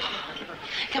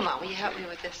 Come on, will you help me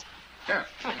with this? Yeah.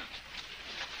 Come on.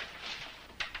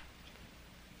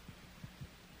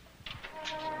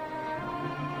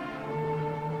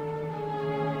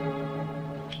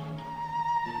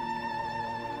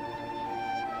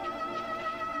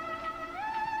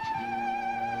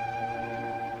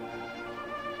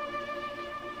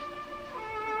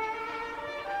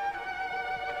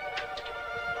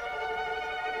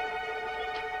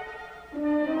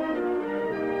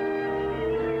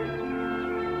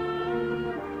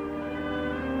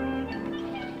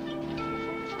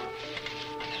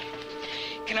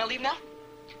 Can I leave now?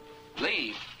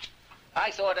 Leave?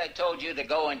 I thought I told you to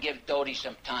go and give Dodie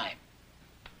some time.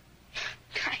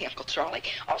 Hi, Uncle Charlie.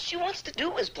 All she wants to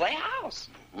do is play house.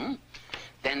 Mm-hmm.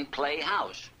 Then play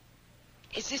house.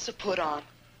 Is this a put-on?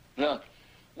 Look,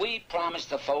 we promised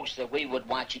the folks that we would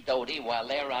watch Dodie while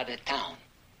they're out of town.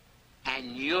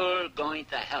 And you're going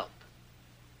to help.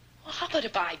 Well, how about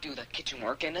if I do the kitchen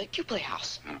work and you play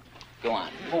house? Go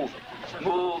on, move it.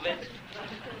 Move it.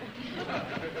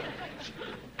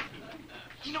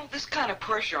 You know, this kind of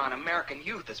pressure on American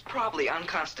youth is probably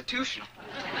unconstitutional.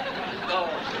 Go,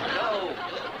 go.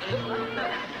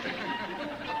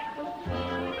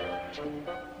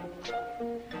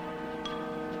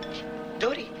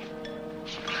 Dodie,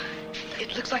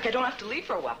 it looks like I don't have to leave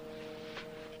for a while.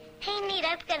 Hey, Nate,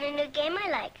 I've got a new game I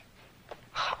like.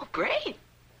 Oh, great.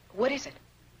 What is it?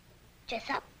 Dress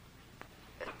up.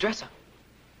 Dress up.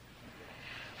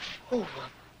 Oh,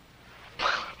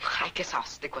 I guess I'll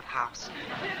stick with house.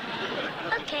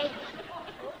 Okay.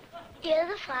 You're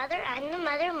the father, I'm the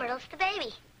mother, Myrtle's the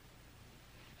baby.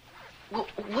 Well,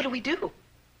 what do we do?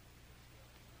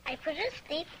 I put her to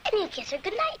sleep, and you kiss her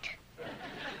goodnight.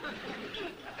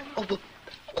 Oh, well,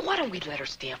 why don't we let her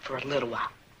stay up for a little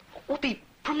while? We'll be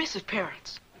permissive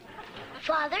parents.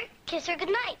 Father, kiss her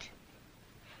goodnight.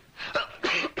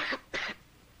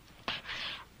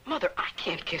 Mother, I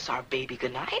can't kiss our baby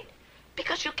goodnight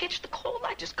because she'll catch the cold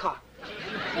I just caught.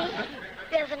 See?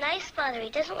 You have a nice father. He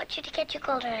doesn't want you to catch a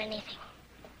cold or anything.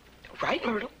 Right,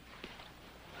 Myrtle?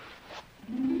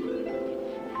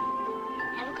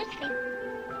 Have a good sleep.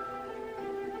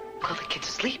 Well, the kid's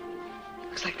asleep.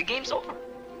 Looks like the game's over.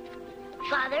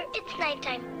 Father, it's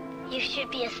nighttime. You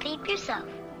should be asleep yourself.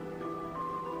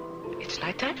 It's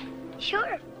nighttime?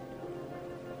 Sure.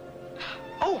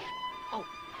 Oh,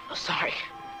 sorry.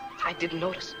 I didn't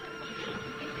notice.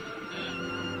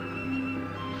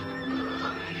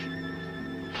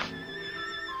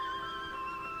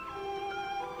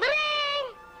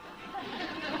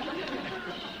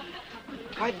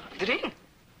 Why, ding.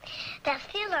 That's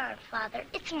the alarm, Father.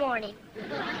 It's morning.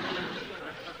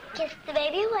 Kiss the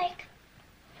baby awake.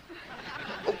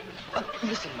 Oh,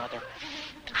 listen, Mother.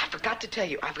 I forgot to tell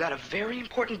you, I've got a very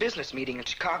important business meeting in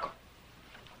Chicago.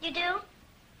 You do?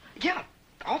 Yeah,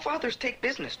 all fathers take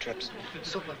business trips.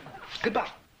 So, goodbye.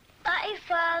 Bye,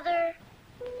 Father.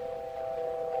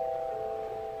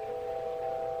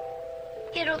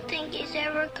 You don't think he's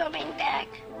ever coming back?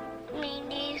 Me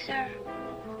neither.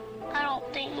 I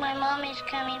don't think my mommy's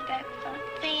coming back from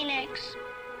Phoenix.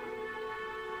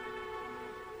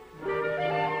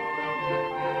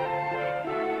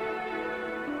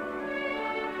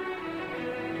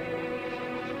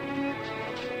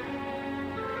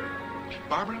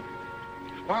 Barbara,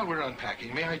 while we're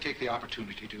unpacking, may I take the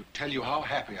opportunity to tell you how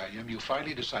happy I am you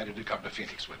finally decided to come to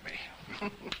Phoenix with me.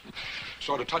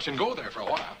 Sort of touch and go there for a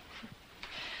while.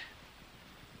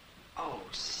 Oh,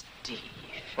 Steve.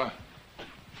 What?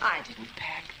 I didn't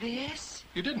pack this.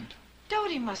 You didn't?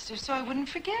 Dodie must have, so I wouldn't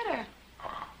forget her.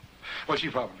 Oh. Well, she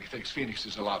probably thinks Phoenix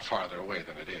is a lot farther away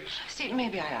than it is. Steve,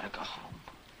 maybe I ought to go home.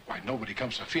 Why, nobody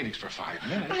comes to Phoenix for 5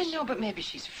 minutes. I know, but maybe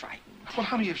she's frightened. Well,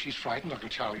 honey, if she's frightened, Uncle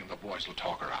Charlie and the boys will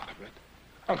talk her out of it.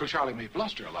 Uncle Charlie may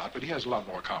bluster a lot, but he has a lot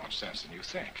more common sense than you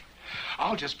think.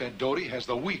 I'll just bet Dodie has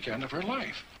the weekend of her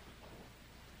life.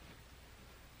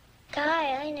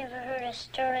 Guy, I never heard a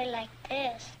story like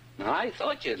this. Now, I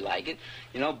thought you'd like it.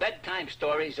 You know, bedtime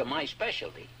stories are my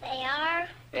specialty. They are?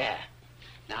 Yeah.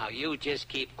 Now, you just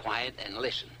keep quiet and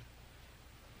listen.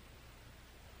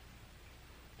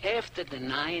 After the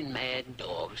 9 mad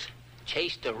dogs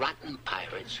chased the rotten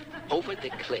pirates over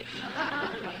the cliff,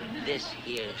 this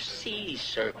here sea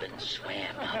serpent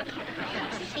swam out.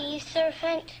 Sea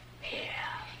serpent? Yeah.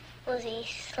 Was he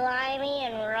slimy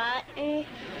and rotten?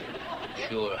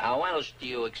 Sure. How else do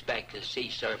you expect a sea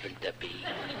serpent to be?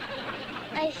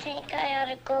 I think I ought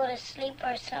to go to sleep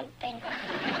or something.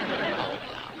 Hold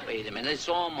on. Wait a minute. It's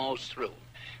almost through.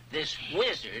 This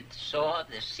wizard saw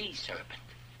the sea serpent.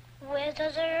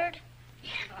 Wizard?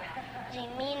 Does he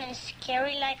mean and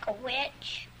scary like a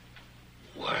witch?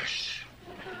 Worse.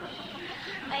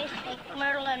 I think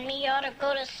Myrtle and me ought to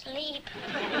go to sleep.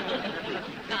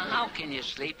 Now, how can you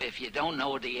sleep if you don't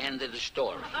know the end of the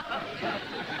story?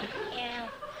 Yeah.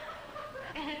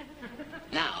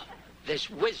 Now, this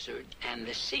wizard and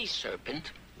the sea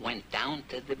serpent went down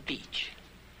to the beach.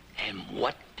 And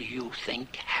what do you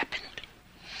think happened?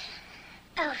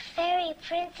 A fairy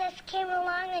princess came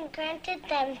along and granted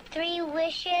them 3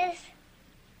 wishes?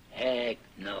 Heck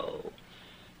no.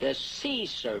 The sea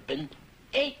serpent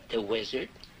ate the wizard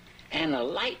and a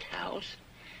lighthouse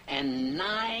and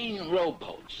 9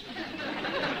 rowboats.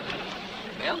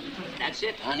 Well, that's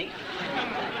it, honey.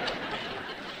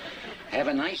 Have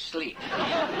a nice sleep.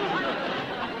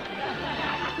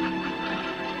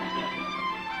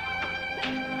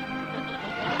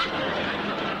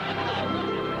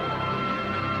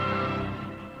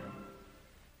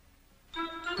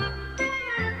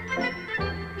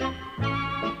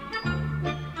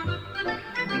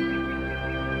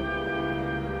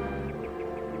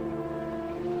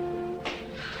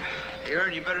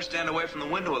 Aaron, you better stand away from the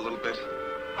window a little bit.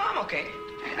 I'm okay.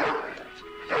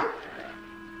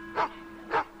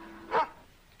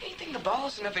 Anything the ball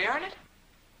has enough air in it?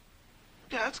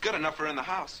 Yeah, that's good enough for in the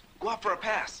house. Go out for a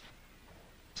pass.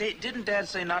 Say, didn't Dad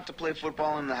say not to play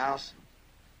football in the house?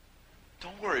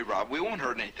 Don't worry, Rob. We won't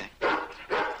hurt anything.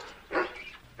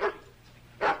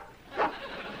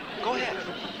 Go ahead.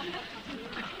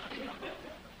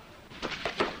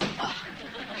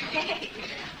 Hey,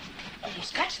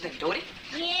 almost got you there, Dodie.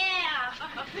 Yeah.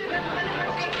 Okay,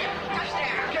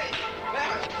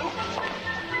 back.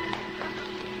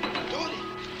 Dodie.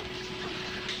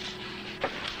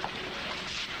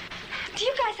 Do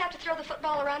you guys have to throw the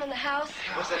football around in the house?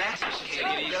 What's an accident? Take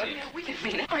it easy. We didn't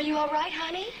mean it. Are you all right,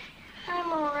 honey?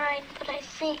 I'm all right, but I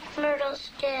think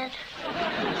Myrtle's dead.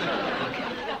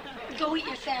 Go eat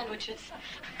your sandwiches.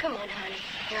 Come on, honey.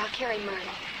 Here, I'll carry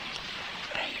Myrtle.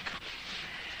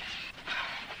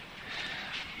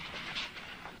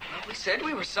 Well, we said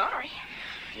we were sorry.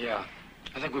 Yeah,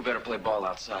 I think we better play ball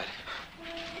outside.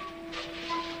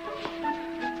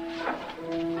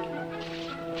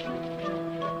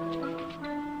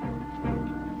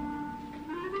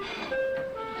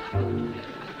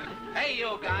 Hey,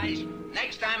 you guys.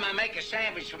 Next time I make a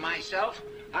sandwich for myself,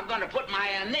 I'm going to put my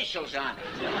initials on it.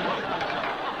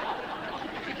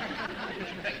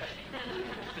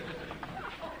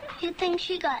 think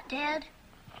she got, Dad?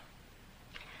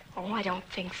 Oh, I don't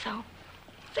think so.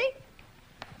 See?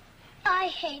 I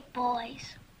hate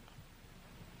boys.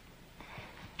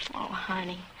 Oh,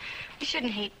 honey, you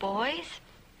shouldn't hate boys,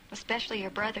 especially your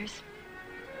brothers.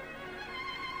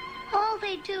 All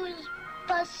they do is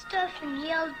bust stuff and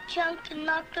yell junk and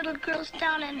knock little girls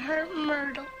down and hurt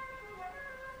Myrtle.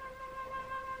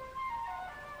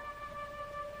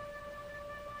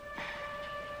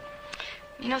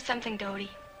 You know something, Dodie?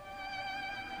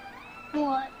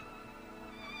 What?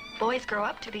 Boys grow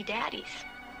up to be daddies.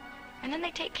 And then they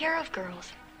take care of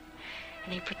girls.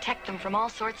 And they protect them from all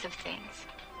sorts of things.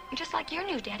 Just like your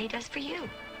new daddy does for you.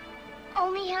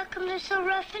 Only how come they're so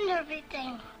rough and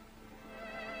everything?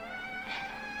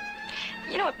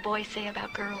 You know what boys say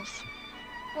about girls?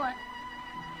 What?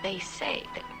 They say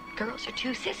that girls are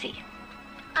too sissy.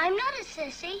 I'm not a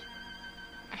sissy.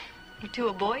 To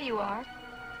a boy, you are.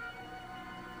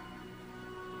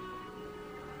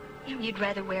 You know, you'd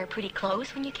rather wear pretty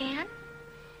clothes when you can.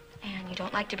 And you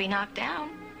don't like to be knocked down.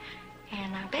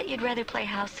 And I bet you'd rather play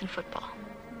house than football.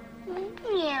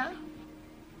 Yeah.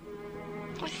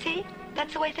 Well, see?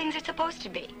 That's the way things are supposed to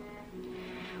be.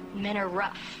 Men are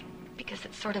rough because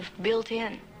it's sort of built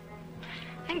in.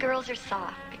 And girls are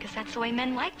soft because that's the way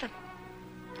men like them.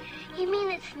 You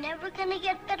mean it's never gonna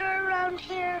get better around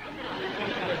here?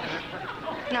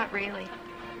 Not really.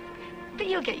 But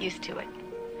you'll get used to it.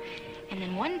 And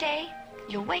then one day,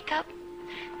 you'll wake up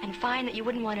and find that you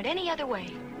wouldn't want it any other way.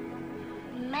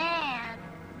 Man.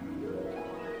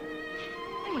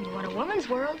 And when you want a woman's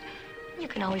world, you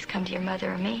can always come to your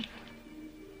mother or me.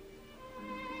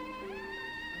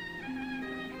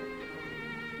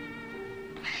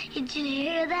 Did you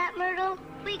hear that, Myrtle?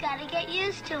 We gotta get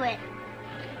used to it.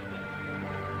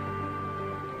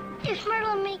 If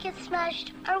Myrtle and me get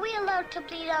smashed, are we allowed to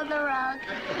bleed on the rug?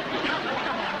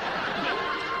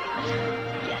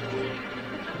 Yes.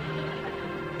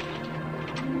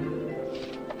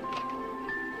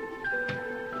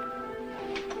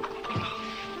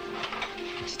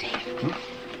 Steve.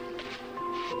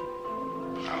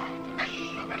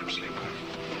 I'll let him sleep.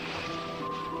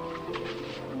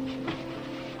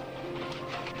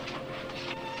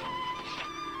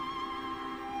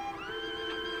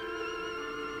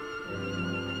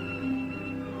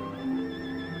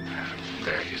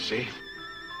 There, you see?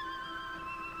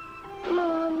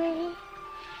 Mommy.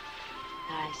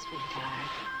 Hi,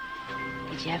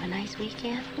 sweetheart. Did you have a nice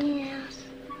weekend? Yes.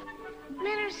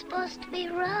 Men are supposed to be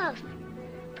rough,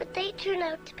 but they turn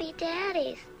out to be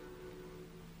daddies.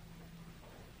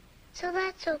 So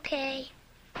that's okay.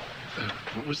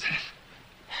 What was that?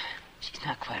 She's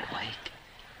not quite awake.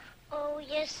 Oh,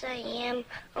 yes, I am.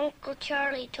 Uncle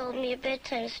Charlie told me a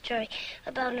bedtime story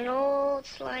about an old,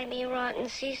 slimy, rotten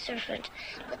sea serpent.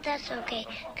 But that's okay,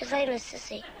 because I'm a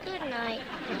sissy. Good night.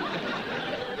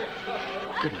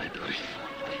 Good night, Dodie.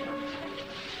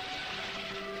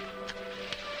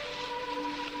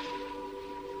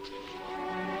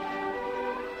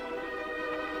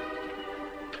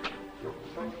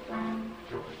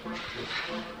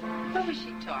 What was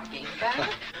she talking about?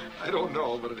 I don't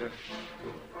know, but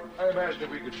I imagine if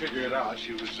we could figure it out,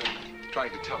 she was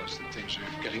trying to tell us that things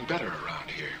are getting better around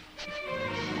here.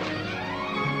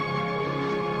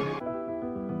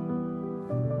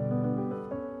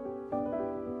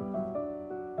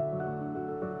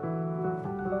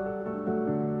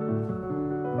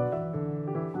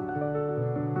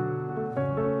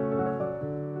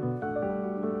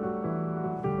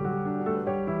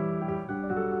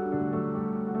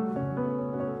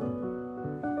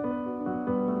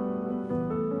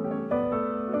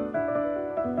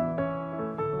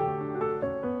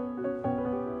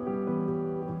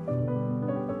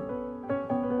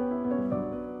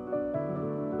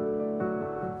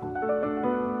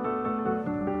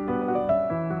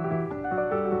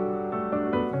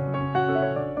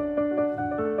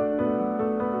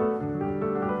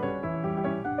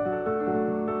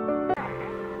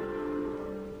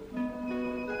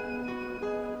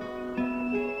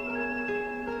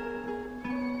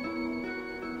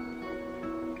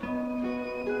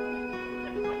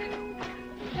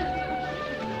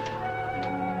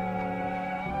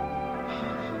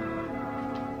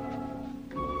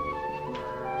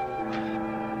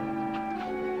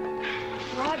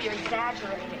 Rob, you're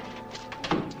exaggerating.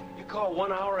 You call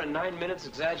 1 hour and 9 minutes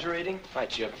exaggerating? Hi,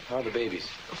 Chip. How are the babies?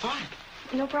 Fine.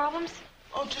 No problems?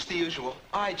 Oh, just the usual.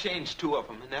 I changed 2 of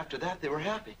them, and after that, they were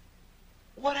happy.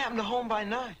 What happened to Home by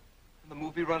 9? The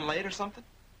movie run late or something?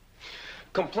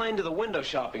 Complained to the window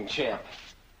shopping champ.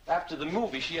 After the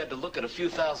movie, she had to look at a few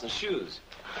thousand shoes.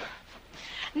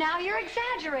 Now you're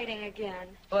exaggerating again.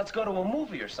 Let's go to a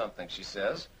movie or something, she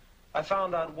says. I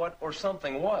found out what or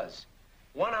something was.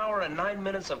 1 hour and 9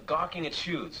 minutes of gawking at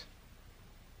shoes.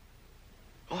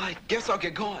 Well, I guess I'll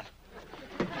get going.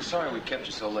 Sorry we kept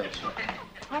you so late.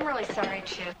 I'm really sorry,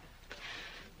 Chip.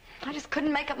 I just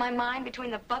couldn't make up my mind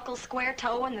between the buckle square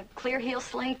toe and the clear heel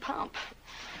sling pump.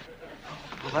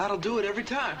 Well, that'll do it every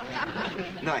time.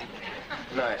 Night.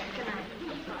 Night.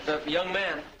 Young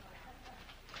man.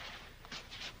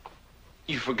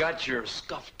 You forgot your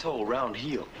scuffed toe round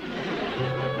heel.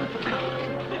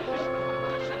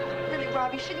 Really,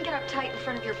 Rob, you shouldn't get uptight in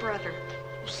front of your brother.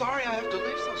 Sorry I have to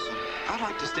leave so soon. I'd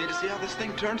like to stay to see how this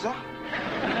thing turns out.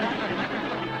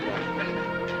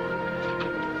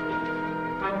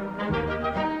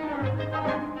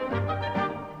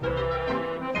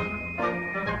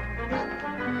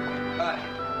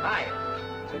 Hi.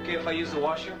 It's okay if I use the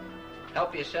washer?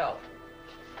 Help yourself.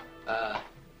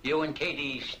 You and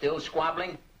Katie still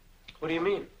squabbling? What do you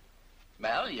mean?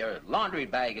 Well, your laundry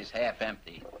bag is half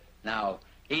empty. Now,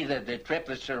 either the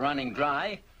triplets are running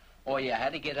dry, or you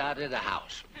had to get out of the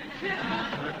house.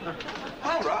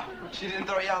 Hi, Rob. She didn't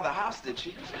throw you out of the house, did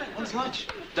she? When's lunch?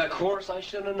 Of course, I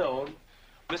should have known.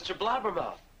 Mr.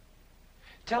 Blabbermouth,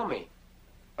 tell me,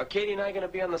 are Katie and I going to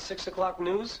be on the 6 o'clock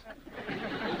news?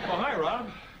 Oh, hi,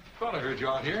 Rob. Thought I heard you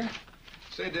out here.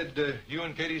 Say, did you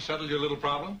and Katie settle your little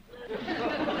problem?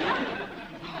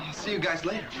 I'll see you guys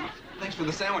later. Thanks for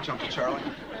the sandwich, Uncle Charlie.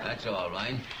 That's all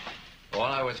right. All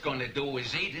I was going to do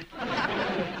was eat it.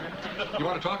 You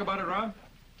want to talk about it, Rob?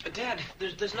 Dad,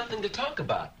 there's nothing to talk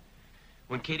about.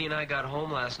 When Katie and I got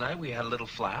home last night, we had a little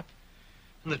flap.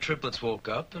 And the triplets woke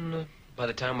up, and by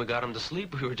the time we got them to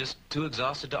sleep, we were just too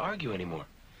exhausted to argue anymore.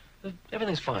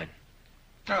 Everything's fine.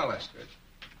 Oh, that's good.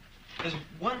 There's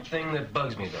one thing that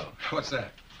bugs me, though. What's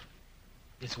that?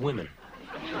 It's women.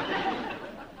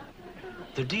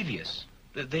 They're devious.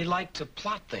 They like to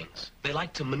plot things. They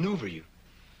like to maneuver you.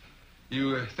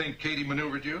 You think Katie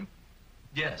maneuvered you?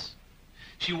 Yes.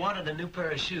 She wanted a new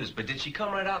pair of shoes, but did she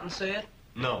come right out and say it?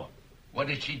 No. What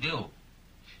did she do?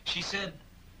 She said,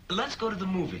 let's go to the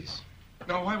movies.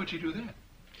 Now, why would she do that?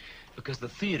 Because the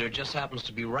theater just happens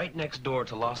to be right next door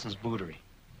to Lawson's Bootery.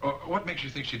 What makes you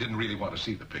think she didn't really want to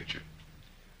see the picture?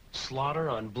 Slaughter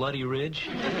on Bloody Ridge?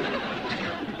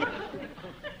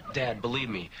 Dad, believe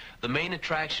me, the main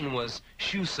attraction was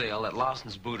shoe sale at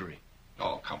Lawson's Bootery.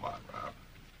 Oh, come on, Rob.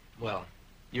 Well,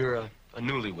 you're a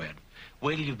newlywed.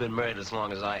 Wait till you've been married as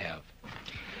long as I have.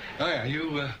 Oh, yeah,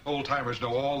 you old-timers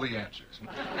know all the answers.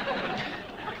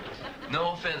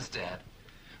 No offense, Dad,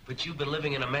 but you've been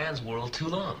living in a man's world too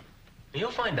long.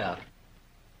 You'll find out.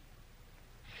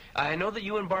 I know that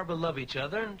you and Barbara love each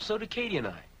other, and so do Katie and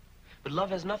I. But love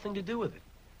has nothing to do with it.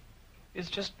 It's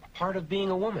just part of being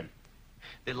a woman.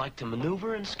 They like to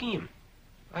maneuver and scheme.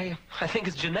 I think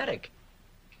it's genetic.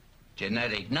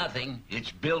 Genetic nothing.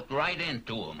 It's built right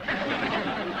into them.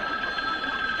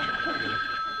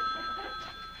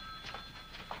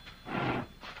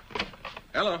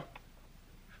 Hello.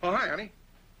 Oh, hi, honey.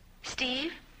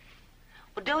 Steve?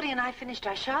 Well, Dodie and I finished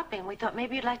our shopping. We thought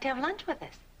maybe you'd like to have lunch with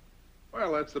us.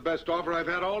 Well, that's the best offer I've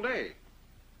had all day.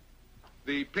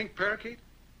 The pink parakeet?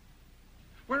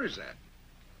 Where is that?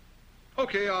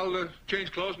 Okay, I'll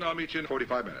change clothes and I'll meet you in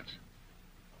 45 minutes.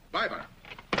 Bye-bye.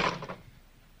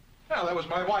 Well, that was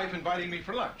my wife inviting me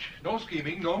for lunch. No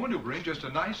scheming, no maneuvering, just a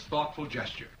nice, thoughtful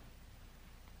gesture.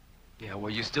 Yeah,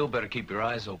 well, you still better keep your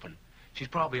eyes open. She's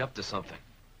probably up to something.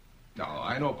 No,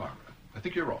 I know, Barbara. I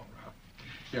think you're wrong, Rob.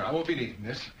 Here, I won't be needing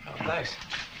this. Oh, thanks.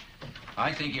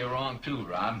 I think you're wrong, too,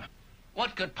 Rob.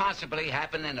 What could possibly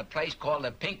happen in a place called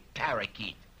the Pink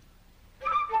Parakeet?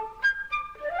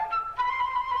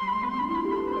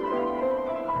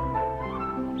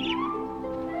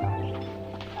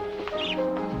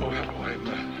 Oh,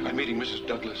 hello. I'm meeting Mrs.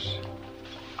 Douglas.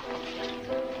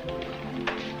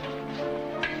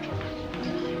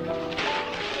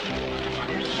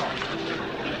 I'm sorry.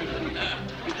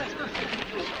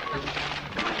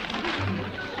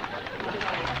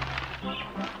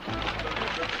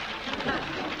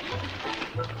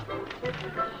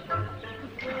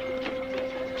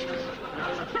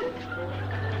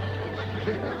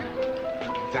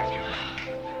 Thank you.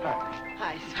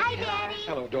 Hi. Hi, Daddy.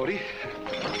 Hello, Dodie.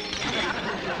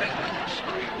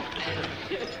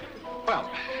 Well,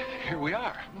 here we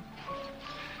are.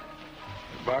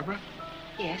 Barbara?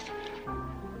 Yes?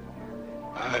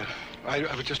 I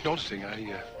was just noticing,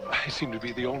 I seem to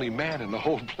be the only man in the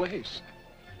whole place.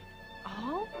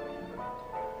 Oh?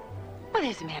 Well,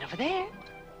 there's a man over there.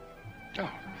 Oh.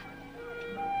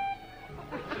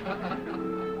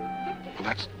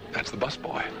 Well, that's the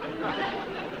busboy.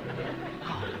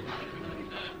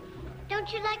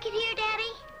 Don't you like it here,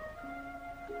 Daddy?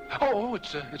 Oh,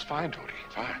 it's fine, Tony.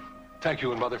 Fine. Thank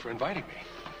you and Mother for inviting me.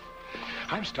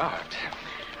 I'm starved.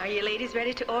 Are you ladies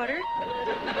ready to order? Oh,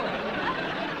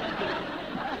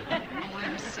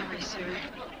 I'm sorry, sir.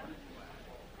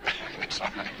 It's all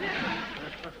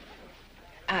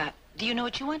right. Do you know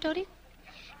what you want, Dodie?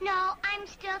 No, I'm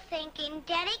still thinking.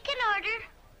 Daddy can order.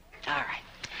 All right.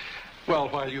 Well,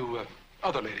 while you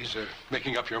other ladies are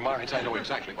making up your minds, I know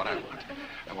exactly what I want.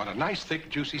 I want a nice, thick,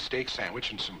 juicy steak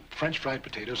sandwich and some French fried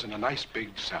potatoes and a nice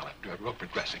big salad, real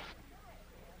progressing.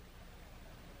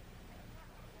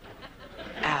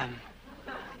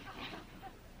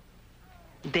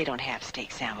 They don't have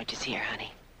steak sandwiches here,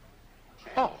 honey.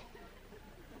 Oh.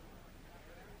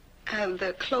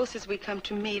 The closest we come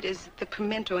to meat is the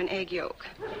pimento and egg yolk.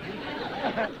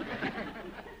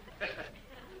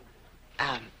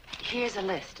 Here's a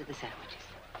list of the sandwiches.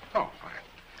 Oh, fine.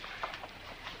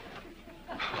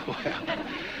 Well,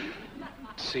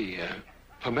 let's see.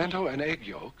 Pimento and egg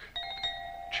yolk,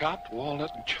 chopped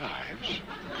walnut and chives,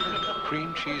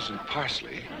 cream cheese and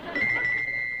parsley,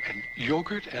 and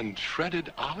yogurt and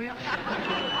shredded olive?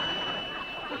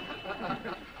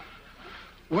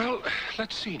 Well,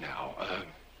 let's see now.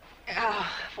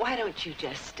 Why don't you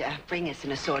just bring us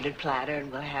an assorted platter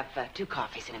and we'll have 2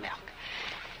 coffees and a milk.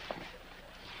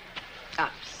 I'm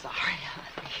sorry,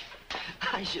 honey.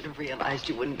 I should have realized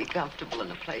you wouldn't be comfortable in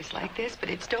a place like this, but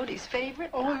it's Dodie's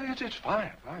favorite. Oh, it's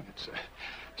fine, fine. It's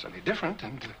something different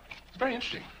and it's very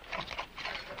interesting.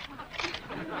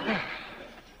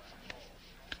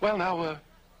 Well, now,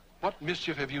 what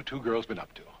mischief have you 2 girls been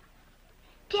up to?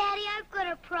 Daddy, I've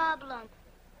got a problem.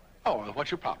 Oh, what's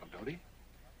your problem, Dodie?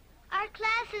 Our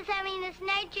class is having this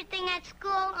nature thing at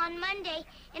school on Monday,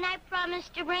 and I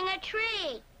promised to bring a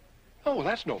tree. Oh, well,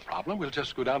 that's no problem. We'll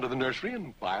just go down to the nursery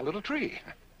and buy a little tree.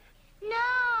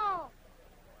 No!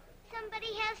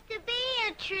 Somebody has to be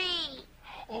a tree.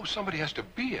 Oh, somebody has to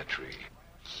be a tree.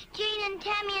 Jane and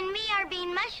Tammy and me are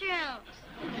being mushrooms.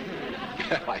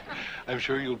 I'm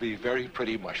sure you'll be very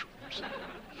pretty mushrooms.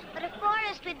 But a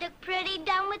forest would look pretty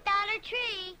done without a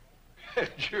tree.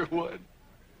 It sure would.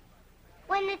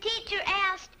 When the teacher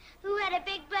asked who had a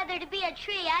big brother to be a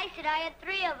tree, I said I had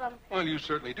 3 of them. Well, you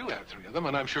certainly do have 3 of them,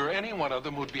 and I'm sure any one of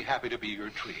them would be happy to be your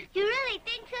tree. You really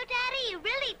think so, Daddy? You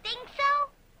really think so?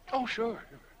 Oh, sure.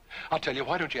 I'll tell you,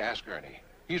 why don't you ask Ernie?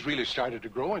 He's really started to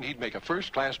grow, and he'd make a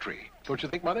first-class tree. Don't you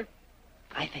think, Mother?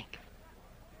 I think.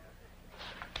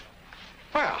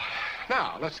 Well,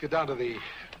 now, let's get down to the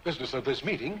business of this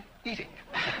meeting, eating.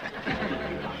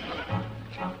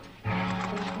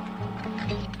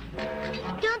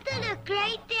 Don't they look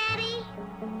great, Daddy?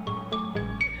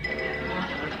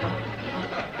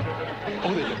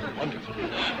 Oh, they look wonderful.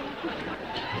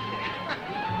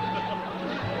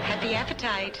 Happy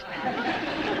appetite.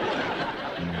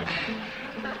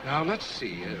 Now, let's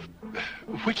see.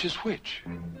 Which is which?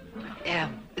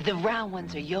 The round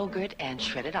ones are yogurt and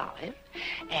shredded olive,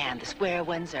 and the square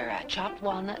ones are chopped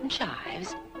walnut and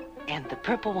chives, and the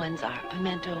purple ones are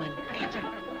pimento and...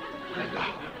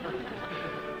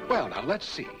 Well, now, let's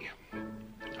see.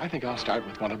 I think I'll start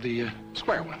with one of the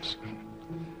square ones.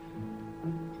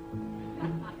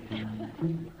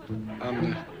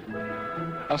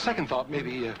 On second thought,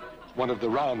 maybe one of the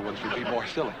round ones would be more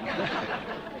filling.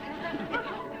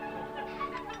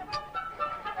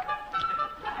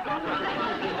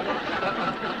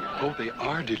 Oh, they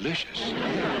are delicious.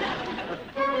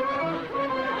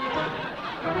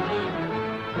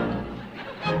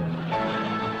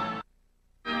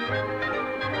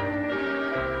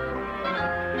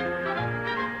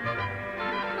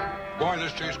 Boy,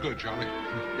 this tastes good, Charlie.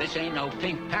 This ain't no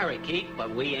pink parakeet,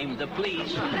 but we aim to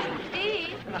please.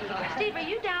 Steve? Steve, are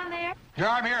you down there?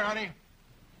 Yeah, I'm here, honey.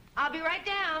 I'll be right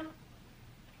down.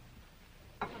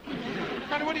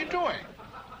 Honey, what are you doing?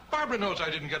 Barbara knows I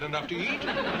didn't get enough to eat.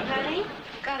 Honey,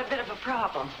 got a bit of a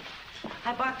problem.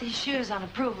 I bought these shoes on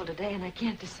approval today, and I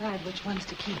can't decide which ones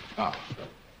to keep. Oh.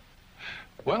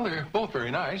 Well, they're both very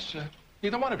nice.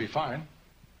 Either one would be fine.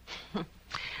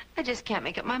 I just can't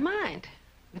make up my mind.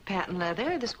 The patent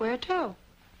leather or the square toe.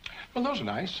 Well, those are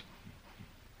nice.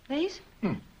 These?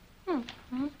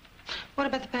 What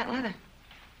about the patent leather?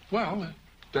 Well,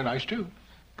 they're nice, too.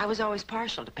 I was always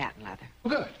partial to patent leather.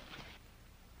 Well, good.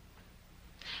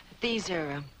 These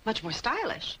are much more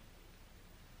stylish.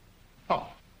 Oh.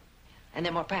 And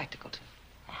they're more practical, too.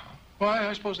 Well,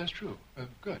 I suppose that's true.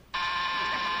 Good.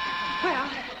 Well,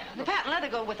 the patent leather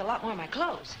go with a lot more of my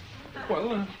clothes.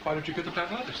 Well, why don't you get the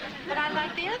patent leather set? But I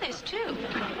like the others, too.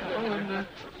 Well, then,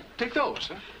 Take those,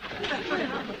 huh?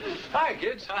 Hi,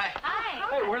 kids. Hi.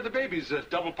 Hey, where are the babies?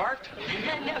 Double parked?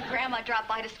 No, Grandma dropped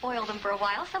by to spoil them for a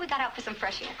while, so we got out for some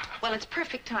fresh air. Well, it's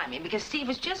perfect timing because Steve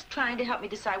was just trying to help me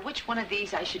decide which one of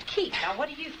these I should keep. Now, what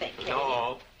do you think, Katie?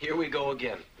 Oh, here we go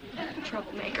again.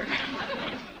 Troublemaker.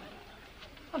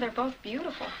 Well, they're both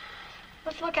beautiful.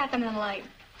 Let's look at them in the light.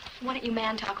 Why don't you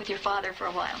man talk with your father for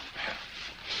a while?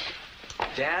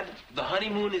 Dad, the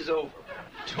honeymoon is over.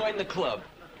 Join the club.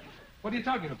 What are you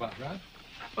talking about, Rod?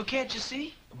 Well, can't you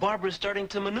see? Barbara's starting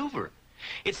to maneuver.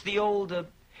 It's the old,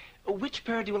 which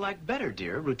pair do you like better,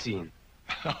 dear, routine.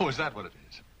 Oh, is that what it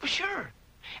is? Well, sure.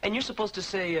 And you're supposed to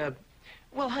say,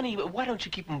 well, honey, why don't you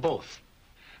keep them both?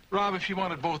 Rob, if she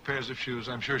wanted both pairs of shoes,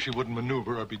 I'm sure she wouldn't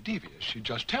maneuver or be devious. She'd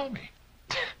just tell me.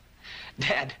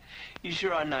 Dad, you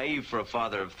sure are naive for a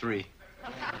father of 3.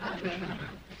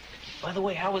 By the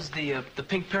way, how was the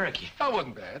pink parakeet? Oh, it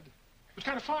wasn't bad. It was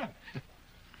kind of fun.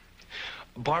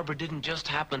 Barbara didn't just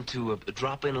happen to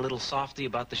drop in a little softy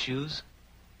about the shoes?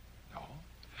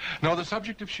 No, the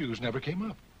subject of shoes never came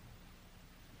up.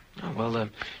 Oh, well,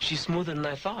 she's smoother than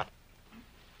I thought.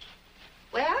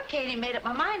 Well, Katie made up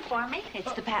my mind for me.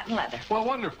 It's the patent leather. Well,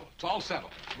 wonderful. It's all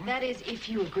settled. That is, if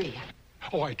you agree.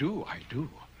 Oh, I do.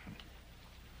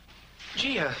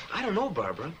 Gee, I don't know,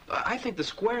 Barbara. I think the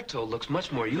square toe looks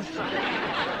much more youthful.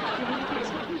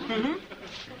 Mm-hmm.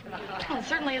 Well, it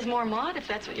certainly is more mod if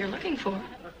that's what you're looking for.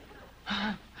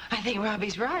 I think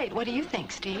Robbie's right. What do you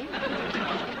think, Steve?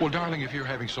 Well, darling, if you're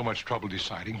having so much trouble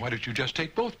deciding, why don't you just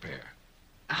take both pair?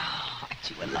 Oh, aren't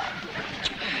you in love?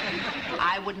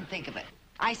 I wouldn't think of it.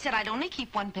 I said I'd only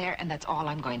keep one pair, and that's all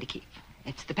I'm going to keep.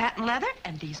 It's the patent leather,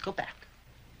 and these go back.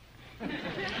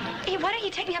 Hey, why don't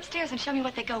you take me upstairs and show me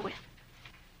what they go with?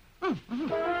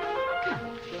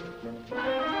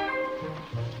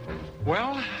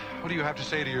 Well, what do you have to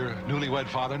say to your newlywed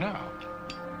father now?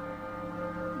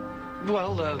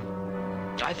 Well,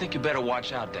 I think you better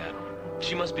watch out, Dad.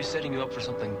 She must be setting you up for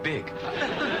something big.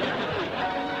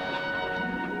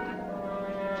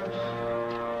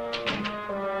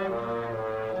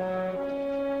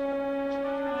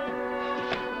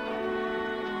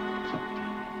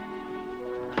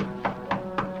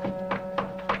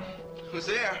 Who's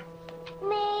there?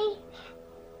 Me.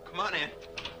 Come on in.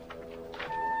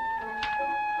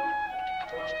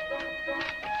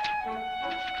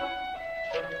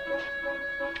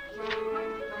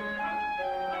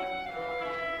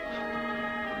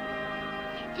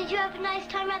 Did you have a nice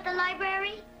time at the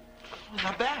library?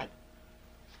 Not bad.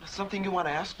 Something you want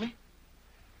to ask me?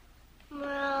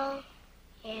 Well,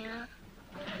 yeah.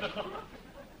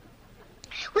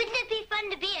 Wouldn't it be fun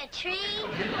to be a tree?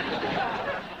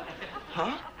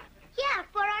 Huh? Yeah,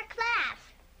 for our class.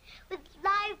 With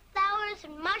live flowers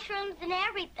and mushrooms and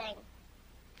everything.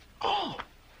 Oh,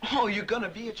 you're gonna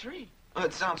be a tree. Oh,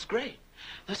 it sounds great.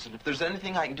 Listen, if there's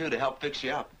anything I can do to help fix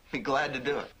you up, I'd be glad to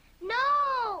do it.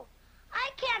 No! I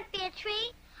can't be a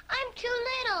tree. I'm too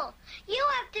little. You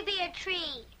have to be a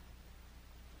tree.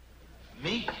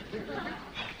 Me?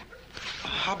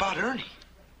 How about Ernie?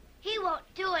 He won't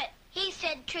do it. He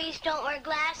said trees don't wear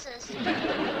glasses.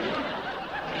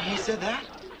 He said that?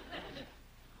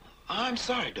 I'm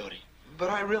sorry, Dodie, but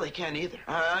I really can't either.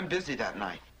 I'm busy that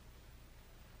night.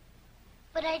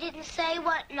 But I didn't say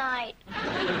what night.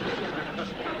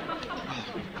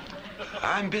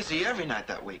 I'm busy every night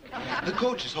that week. The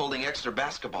coach is holding extra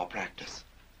basketball practice.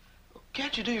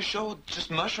 Can't you do your show with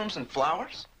just mushrooms and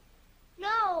flowers?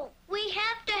 No, we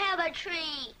have to have a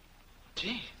tree.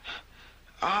 Gee,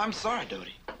 I'm sorry,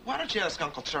 Dodie. Why don't you ask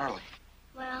Uncle Charlie?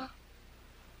 Well,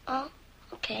 oh,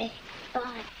 okay.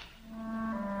 Bye.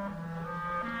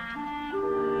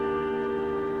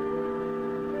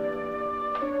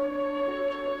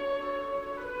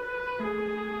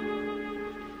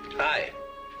 Hi.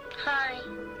 Hi.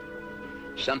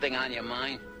 Something on your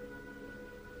mind?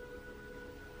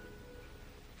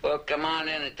 Well, come on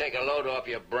in and take a load off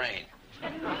your brain.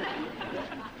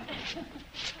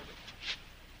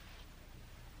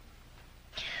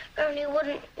 Ernie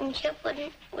wouldn't, and Chip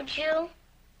wouldn't, would you?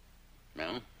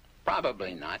 Well,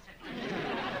 probably not.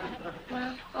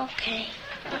 Well, okay.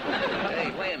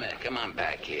 Hey, wait a minute. Come on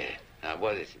back here. Now,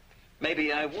 what is it?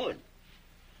 Maybe I would.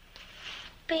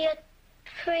 Be a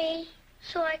tree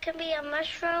so I can be a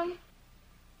mushroom?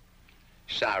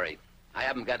 Sorry. I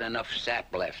haven't got enough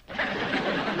sap left.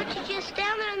 But you just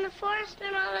stand there in the forest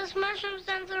and all those mushrooms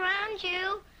dance around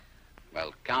you.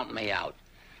 Well, count me out.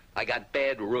 I got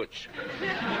bad roots.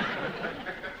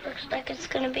 Looks like it's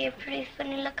gonna be a pretty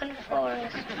funny-looking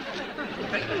forest.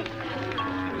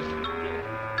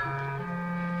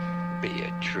 Be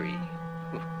a tree.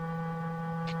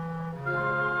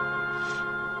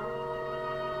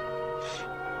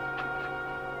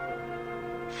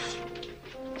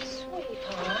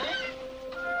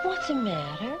 What's the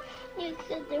matter? You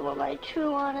said they were my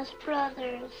true, honest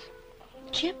brothers.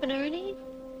 Chip and Ernie?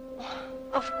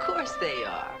 Of course they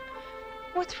are.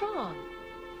 What's wrong?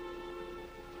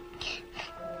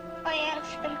 I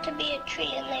asked them to be a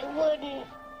tree and they wouldn't.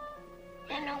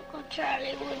 And Uncle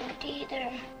Charlie wouldn't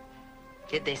either.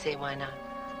 Did they say why not?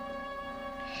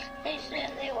 They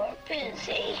said they were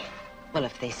busy. Well,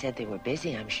 if they said they were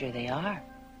busy, I'm sure they are.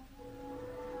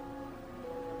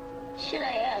 Should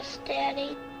I ask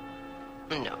Daddy?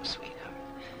 No, sweetheart.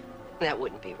 That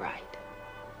wouldn't be right.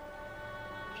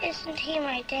 Isn't he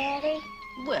my daddy?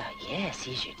 Well, yes,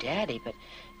 he's your daddy, but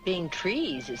being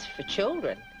trees is for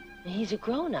children. And he's a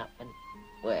grown-up, and,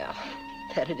 well,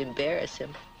 that'd embarrass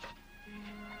him.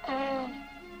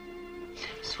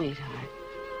 Sweetheart,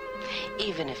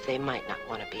 even if they might not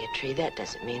want to be a tree, that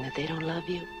doesn't mean that they don't love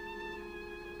you.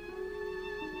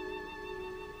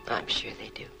 I'm sure they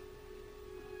do.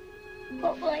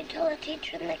 What will I tell the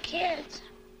teacher and the kids?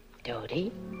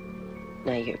 Dodie,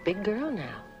 now you're a big girl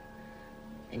now.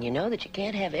 And you know that you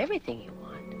can't have everything you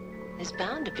want. There's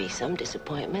bound to be some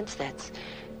disappointments.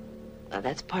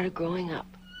 That's part of growing up.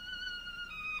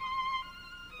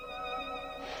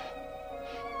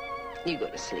 You go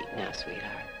to sleep now,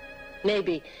 sweetheart.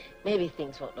 Maybe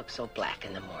things won't look so black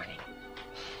in the morning.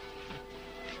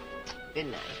 Good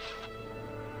night.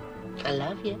 I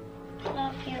love you.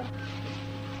 Love you.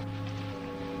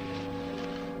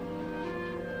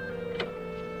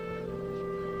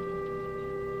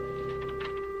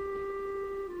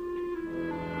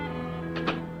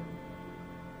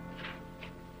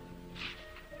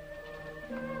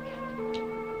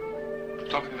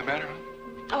 Something the matter?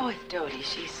 Oh, it's Dodie.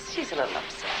 She's a little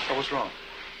upset. Oh, what's wrong?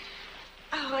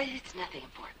 Oh, it's nothing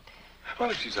important. Well,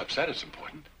 if she's upset, it's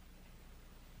important.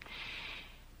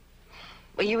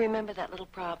 Well, you remember that little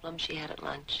problem she had at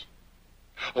lunch?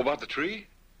 Oh, about the tree?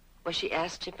 Well, she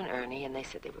asked Chip and Ernie, and they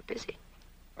said they were busy.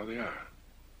 Oh, they are.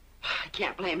 I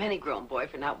can't blame any grown boy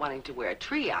for not wanting to wear a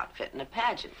tree outfit in a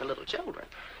pageant for little children.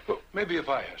 Well, maybe if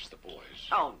I ask the boys.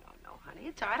 Oh, no, honey.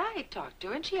 It's all right. I talked to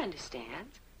her, and she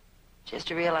understands. She has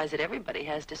to realize that everybody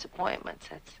has disappointments.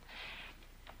 That's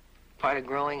part of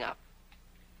growing up.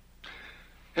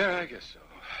 Yeah, I guess so.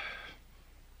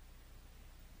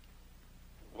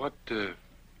 What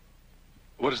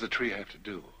does the tree have to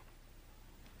do?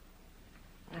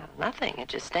 Well, nothing. It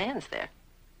just stands there.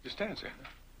 Just stands there.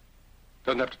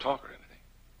 Doesn't have to talk or anything.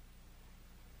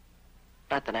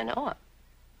 Not that I know of.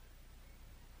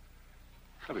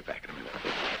 I'll be back in a minute.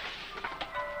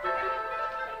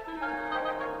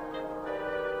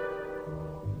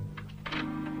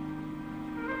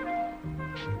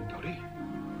 Dodie?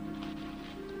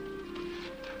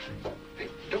 Hey,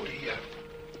 Dodie,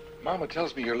 Mama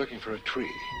tells me you're looking for a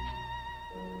tree.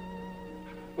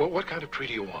 Well, what kind of tree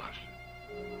do you want?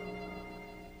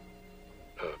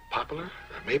 Poplar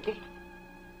or maple?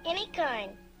 Any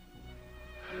kind.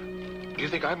 Do you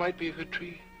think I might be a good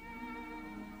tree?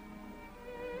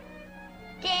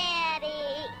 Daddy!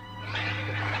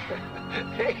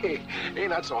 Hey,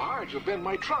 not so hard. You'll bend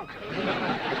my trunk.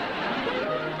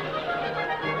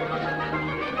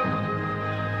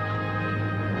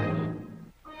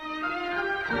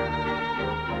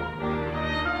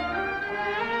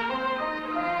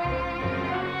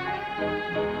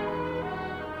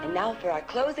 And now for our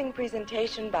closing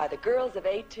presentation by the girls of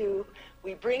A2,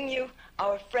 we bring you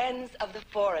our friends of the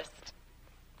forest.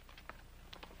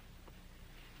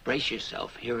 Brace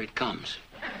yourself. Here it comes.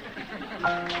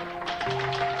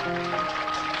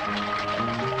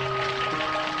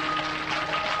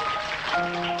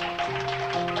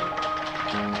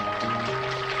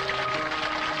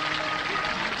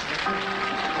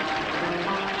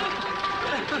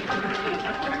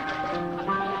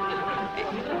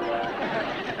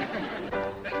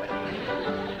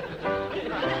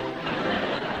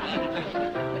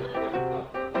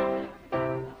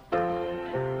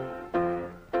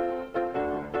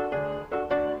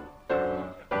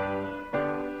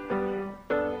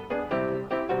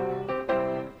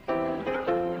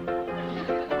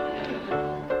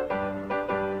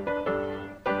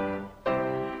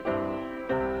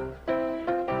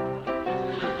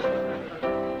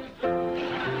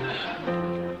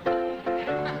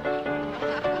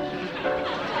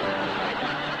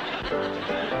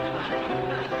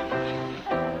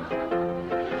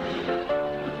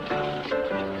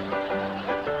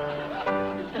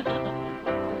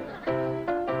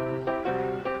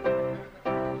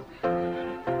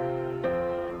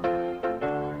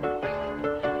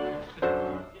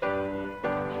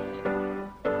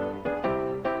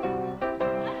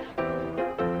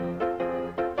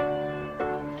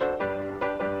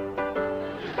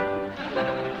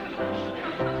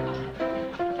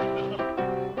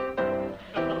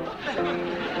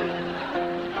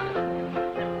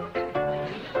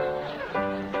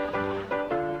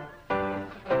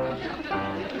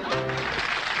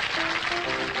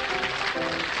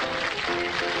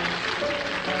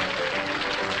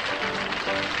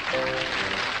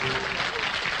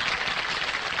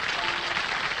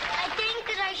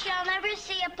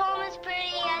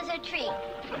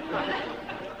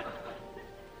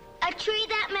 A tree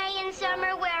that may in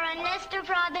summer wear a nest of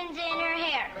robins in her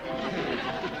hair.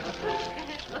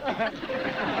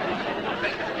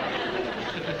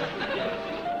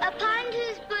 A pond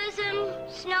whose bosom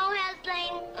snow has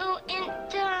lain.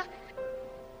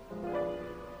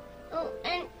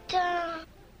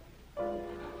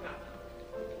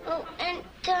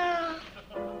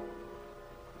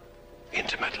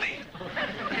 Intimately.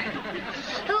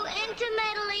 Who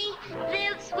intimately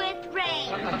lives with rain.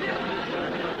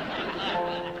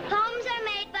 Poems are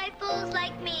made by fools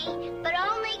like me, but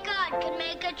only God could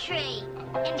make a tree.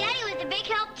 And Daddy was a big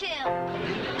help, too.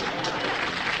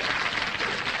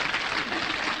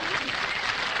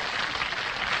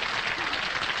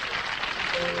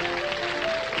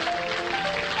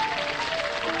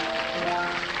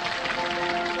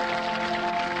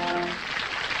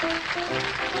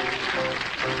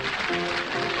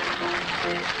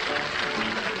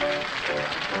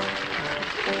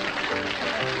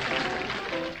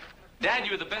 Dad,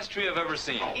 you were the best tree I've ever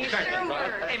seen. You sure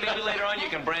were. Hey, maybe later on you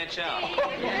can branch out.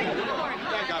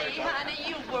 Honey,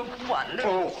 you were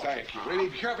wonderful. Oh, thank you. Really,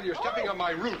 be careful. You're stepping on my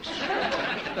roots.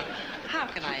 How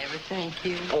can I ever thank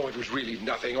you? Oh, it was really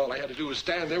nothing. All I had to do was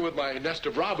stand there with my nest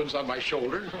of robins on my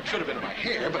shoulder. Should have been in my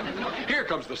hair, but here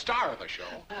comes the star of the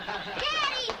show.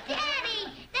 Daddy! Daddy!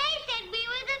 They said we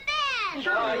were the best!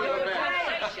 Oh, you're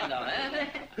sensational, eh?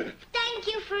 Thank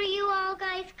you for you all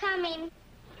guys coming.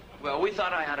 Well, we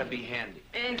thought I ought to be handy.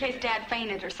 In case Dad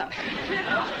fainted or something.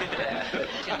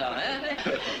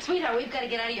 Sweetheart, we've got to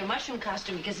get out of your mushroom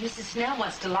costume because Mrs. Snell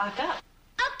wants to lock up.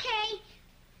 Okay.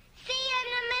 See you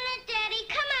in a minute, Daddy.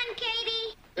 Come on,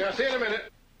 Katie. Yeah, see you in a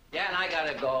minute. Yeah, and I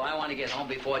gotta go. I want to get home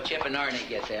before Chip and Ernie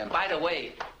get there. And by the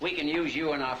way, we can use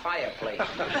you in our fireplace.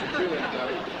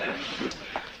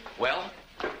 Well?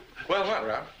 Well, what,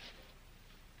 Rob?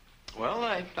 Well,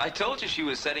 I told you she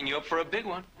was setting you up for a big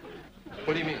one.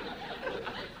 What do you mean?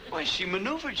 Why, she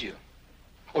maneuvered you.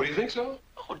 Oh, do you think so?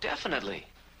 Oh, definitely.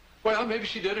 Well, maybe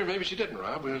she did or maybe she didn't,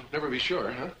 Rob. We'll never be sure,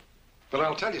 huh? But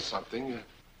I'll tell you something.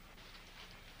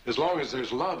 As long as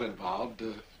there's love involved,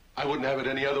 I wouldn't have it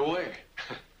any other way.